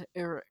this, or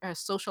a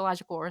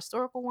sociological or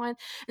historical one?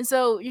 And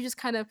so you just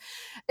kind of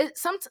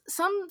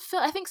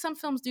I think some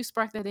films do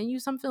spark that in you.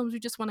 Some films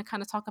you just want to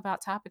kind of talk about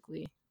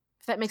topically.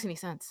 If that makes any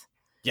sense.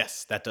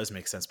 Yes, that does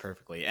make sense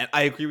perfectly. And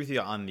I agree with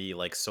you on the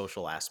like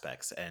social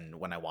aspects and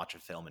when I watch a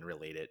film and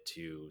relate it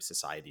to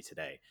society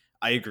today.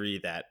 I agree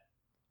that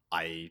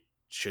I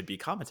should be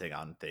commenting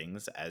on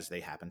things as they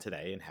happen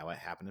today and how it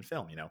happened in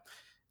film,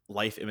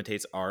 Life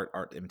imitates art,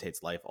 art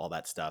imitates life, all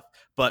that stuff.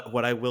 But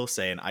what I will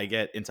say, and I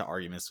get into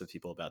arguments with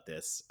people about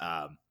this,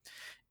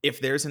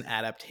 if there's an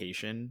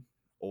adaptation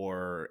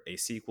or a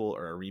sequel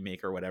or a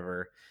remake or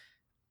whatever,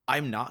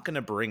 I'm not going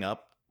to bring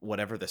up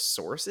whatever the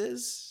source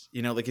is.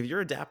 Like if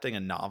you're adapting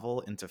a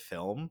novel into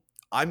film,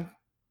 I'm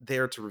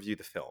there to review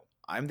the film.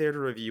 I'm there to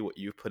review what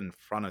you put in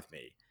front of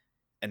me.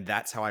 And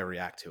that's how I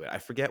react to it. I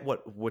forget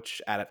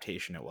which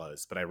adaptation it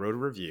was, but I wrote a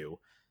review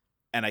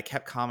and I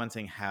kept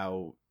commenting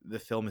how the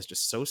film is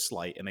just so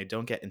slight and they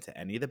don't get into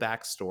any of the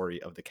backstory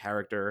of the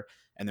character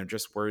and they're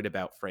just worried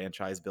about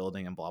franchise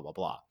building and blah, blah,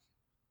 blah.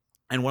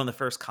 And one of the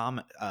first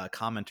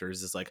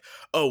commenters is like,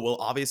 "Oh, well,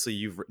 obviously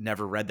you've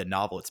never read the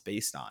novel it's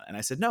based on." And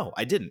I said, "No,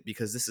 I didn't,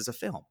 because this is a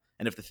film.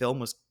 And if the film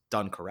was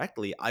done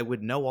correctly, I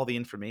would know all the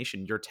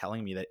information you're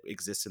telling me that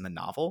exists in the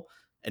novel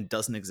and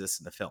doesn't exist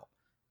in the film."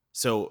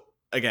 So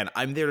again,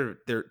 I'm there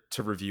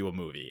to review a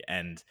movie,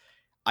 and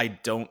I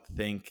don't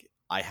think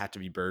I have to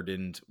be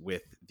burdened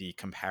with the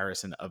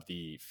comparison of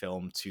the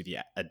film to the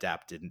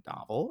adapted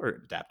novel or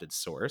adapted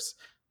source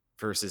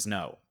versus,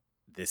 no,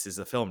 this is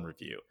a film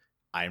review.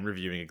 I'm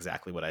reviewing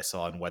exactly what I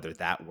saw and whether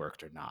that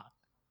worked or not.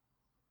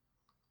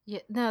 Yeah,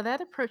 no,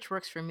 that approach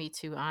works for me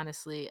too,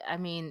 honestly. I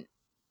mean,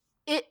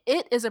 it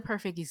is a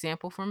perfect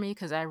example for me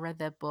because I read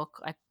that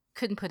book. I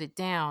couldn't put it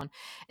down.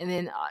 And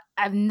then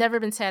I've never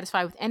been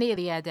satisfied with any of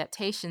the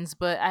adaptations,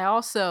 but I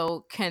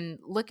also can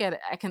look at it.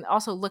 I can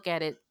also look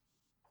at it,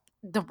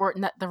 the word,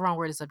 not the wrong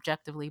word is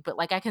objectively, but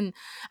like I can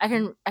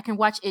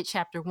watch it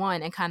chapter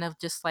 1 and kind of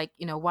just like,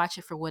 watch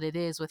it for what it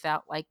is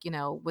without like,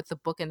 with the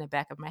book in the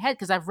back of my head,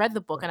 because I've read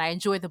the book and I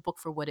enjoyed the book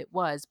for what it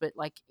was, but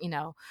like,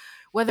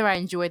 whether I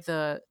enjoyed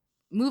the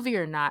movie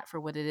or not for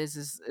what it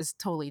is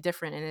totally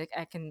different, and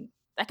I can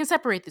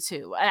separate the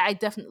two. I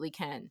definitely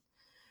can.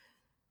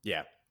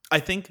 Yeah. I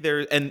think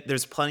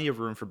there's plenty of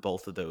room for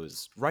both of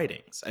those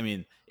writings. I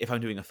mean, if I'm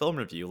doing a film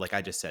review, like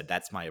I just said,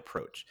 that's my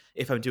approach.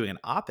 If I'm doing an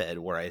op-ed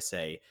where I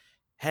say,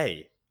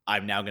 "Hey,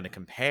 I'm now going to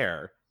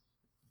compare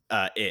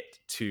it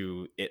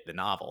to the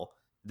novel,"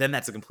 then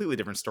that's a completely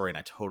different story, and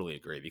I totally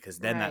agree, because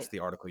then that's Right. the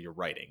article you're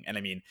writing. And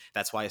I mean,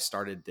 that's why I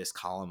started this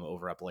column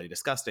over at Bloody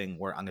Disgusting,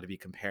 where I'm going to be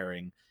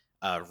comparing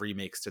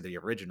remakes to the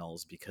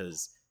originals,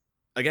 because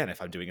again,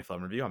 if I'm doing a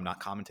film review, I'm not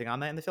commenting on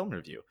that in the film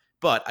review.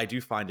 But I do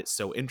find it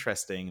so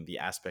interesting, the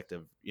aspect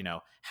of,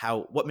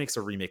 what makes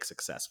a remake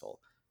successful.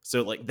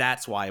 So like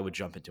that's why I would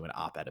jump into an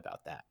op-ed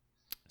about that.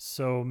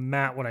 So,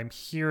 Matt, what I'm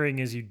hearing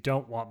is you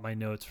don't want my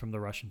notes from the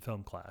Russian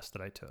film class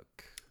that I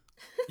took.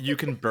 You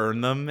can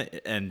burn them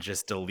and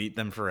just delete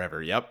them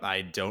forever. Yep,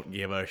 I don't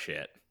give a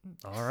shit.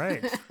 All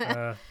right.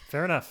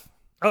 Fair enough.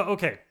 Oh,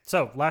 okay.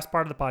 So, last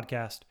part of the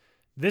podcast.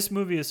 This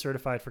movie is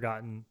certified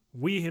forgotten.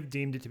 We have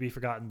deemed it to be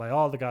forgotten by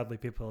all the godly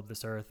people of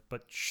this earth,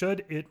 but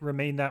should it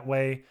remain that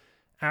way?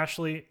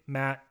 Ashley,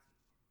 Matt,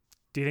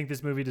 do you think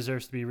this movie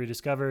deserves to be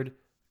rediscovered?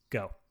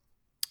 Go.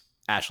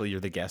 Ashley, you're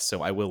the guest,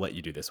 so I will let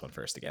you do this one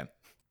first again.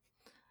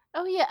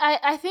 Oh yeah,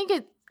 I think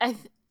it.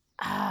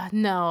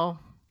 No.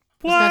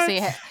 I was gonna What? say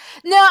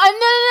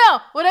no.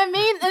 What I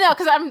mean, no,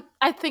 because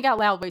I think out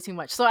loud way too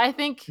much. So I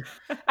think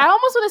I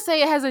almost want to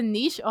say it has a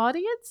niche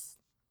audience.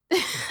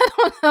 I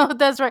don't know if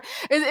that's right.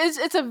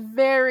 It's a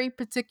very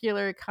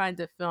particular kind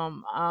of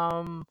film.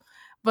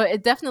 But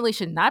it definitely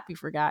should not be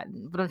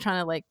forgotten. But I'm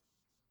trying to like,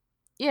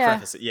 yeah,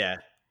 Preface it, yeah.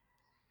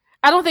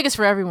 I don't think it's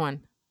for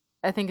everyone.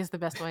 I think it's the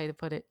best way to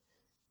put it.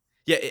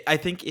 Yeah, I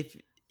think if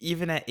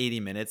even at 80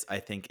 minutes, I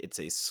think it's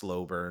a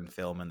slow burn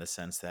film, in the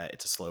sense that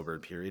it's a slow burn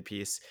period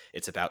piece.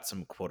 It's about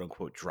some quote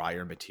unquote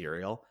drier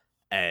material,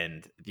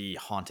 and the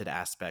haunted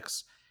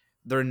aspects,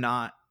 they're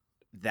not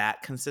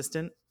that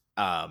consistent.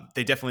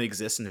 They definitely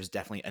exist, and there's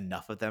definitely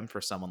enough of them for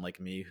someone like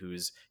me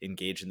who's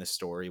engaged in the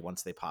story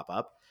once they pop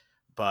up.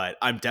 But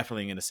I'm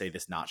definitely going to say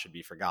this not should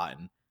be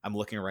forgotten. I'm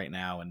looking right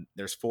now, and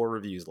there's 4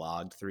 reviews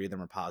logged. 3 of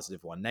them are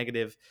positive, 1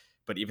 negative.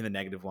 But even the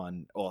negative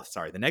one,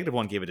 the negative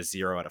one gave it a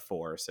 0 out of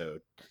 4. So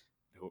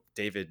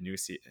David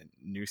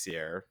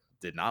Nusier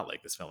did not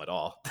like this film at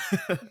all.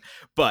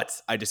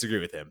 But I disagree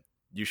with him.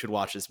 You should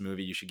watch this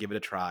movie. You should give it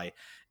a try.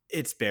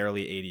 It's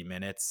barely 80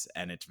 minutes,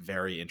 and it's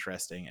very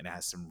interesting, and it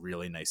has some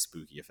really nice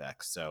spooky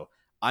effects. So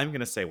I'm going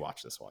to say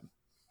watch this one.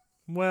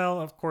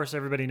 Well, of course,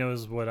 everybody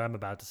knows what I'm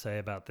about to say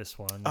about this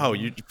one. Oh,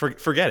 you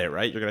forget it,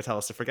 right? You're going to tell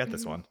us to forget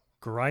this one.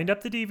 Grind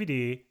up the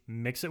DVD,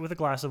 mix it with a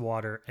glass of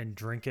water, and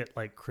drink it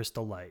like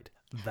Crystal Light.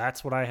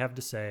 That's what I have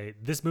to say.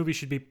 This movie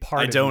should be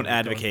part of I don't you going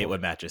advocate forward.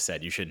 what Matt just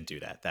said. You shouldn't do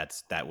that.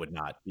 That would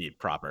not be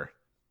proper.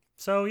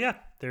 So, yeah,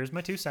 there's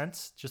my 2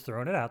 cents. Just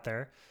throwing it out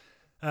there.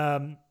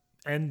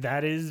 And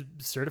that is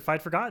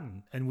certified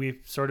forgotten. And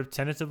we've sort of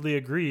tentatively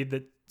agreed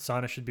that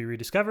Sauna should be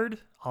rediscovered.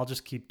 I'll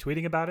just keep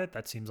tweeting about it.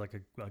 That seems like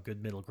a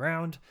good middle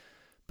ground.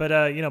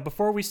 But,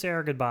 before we say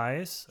our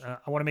goodbyes,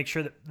 I want to make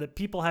sure that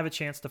people have a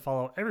chance to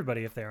follow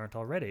everybody if they aren't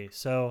already.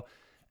 So,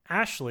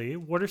 Ashley,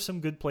 what are some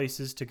good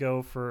places to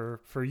go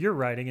for your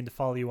writing and to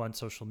follow you on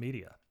social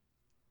media?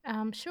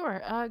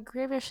 Sure.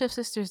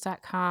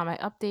 GraveyardShiftSisters.com. I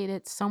update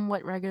it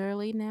somewhat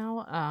regularly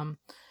now.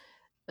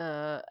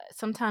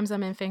 Sometimes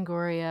I'm in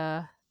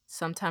Fangoria,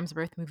 sometimes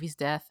Birth Movies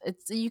Death.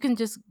 It's You can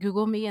just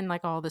Google me and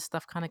like all this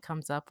stuff kind of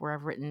comes up where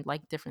I've written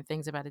like different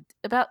things about it,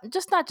 about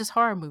just not just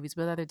horror movies,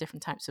 but other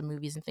different types of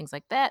movies and things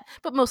like that,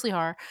 but mostly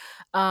horror.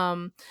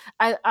 Um,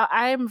 I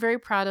am very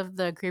proud of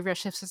the Graveyard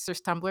Shift Sisters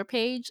Tumblr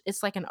page.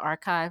 It's like an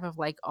archive of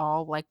like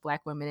all like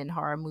Black women in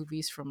horror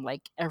movies from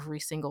like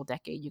every single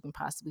decade you can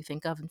possibly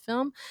think of in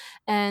film.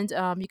 And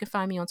you can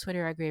find me on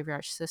Twitter at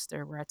Graveyard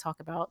Sister, where I talk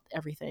about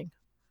everything.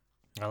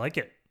 I like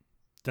it.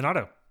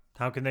 Donato,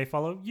 how can they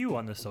follow you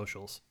on the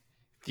socials?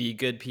 The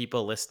good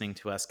people listening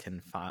to us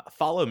can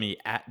follow me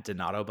at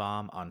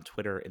DonatoBomb on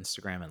Twitter,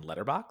 Instagram, and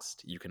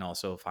Letterboxd. You can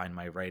also find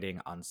my writing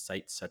on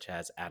sites such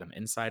as Adam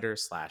Insider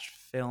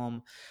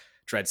 /film,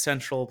 Dread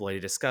Central, Bloody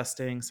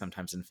Disgusting,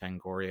 sometimes in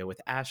Fangoria with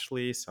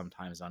Ashley,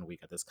 sometimes on We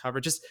Got This Cover.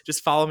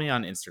 Just follow me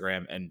on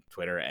Instagram and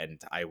Twitter,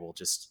 and I will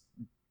just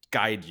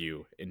guide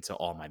you into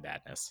all my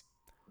madness.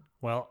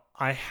 Well,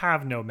 I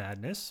have no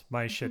madness.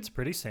 My shit's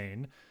pretty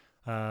sane.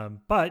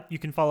 But you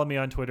can follow me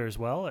on Twitter as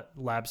well at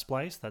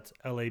LabSplice. That's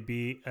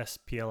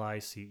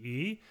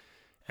LABSPLICE.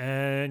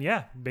 And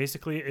yeah,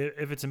 basically,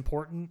 if it's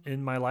important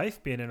in my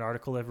life, being an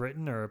article I've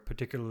written or a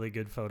particularly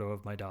good photo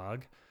of my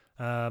dog,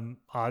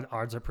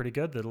 odds are pretty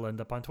good that it'll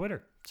end up on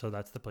Twitter. So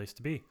that's the place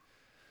to be.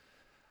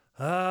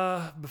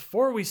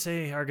 Before we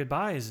say our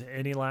goodbyes,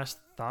 any last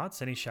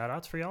thoughts? Any shout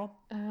outs for y'all?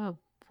 Oh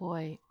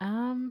boy.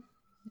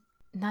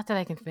 Not that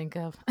I can think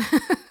of.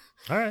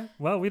 All right.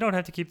 Well, we don't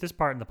have to keep this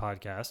part in the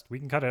podcast. We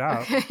can cut it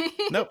out. Okay.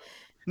 Nope.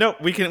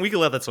 We can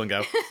let this one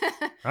go.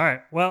 All right.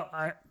 Well,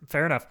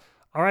 fair enough.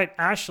 All right,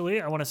 Ashley,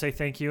 I want to say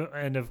thank you.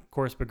 And of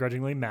course,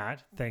 begrudgingly,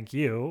 Matt, thank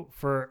you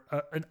for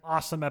an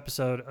awesome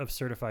episode of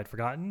Certified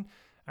Forgotten.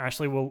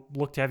 Ashley, we'll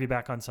look to have you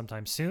back on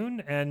sometime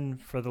soon.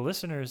 And for the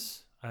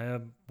listeners,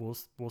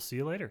 we'll see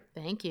you later.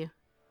 Thank you.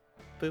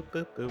 Boop,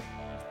 boop, boop.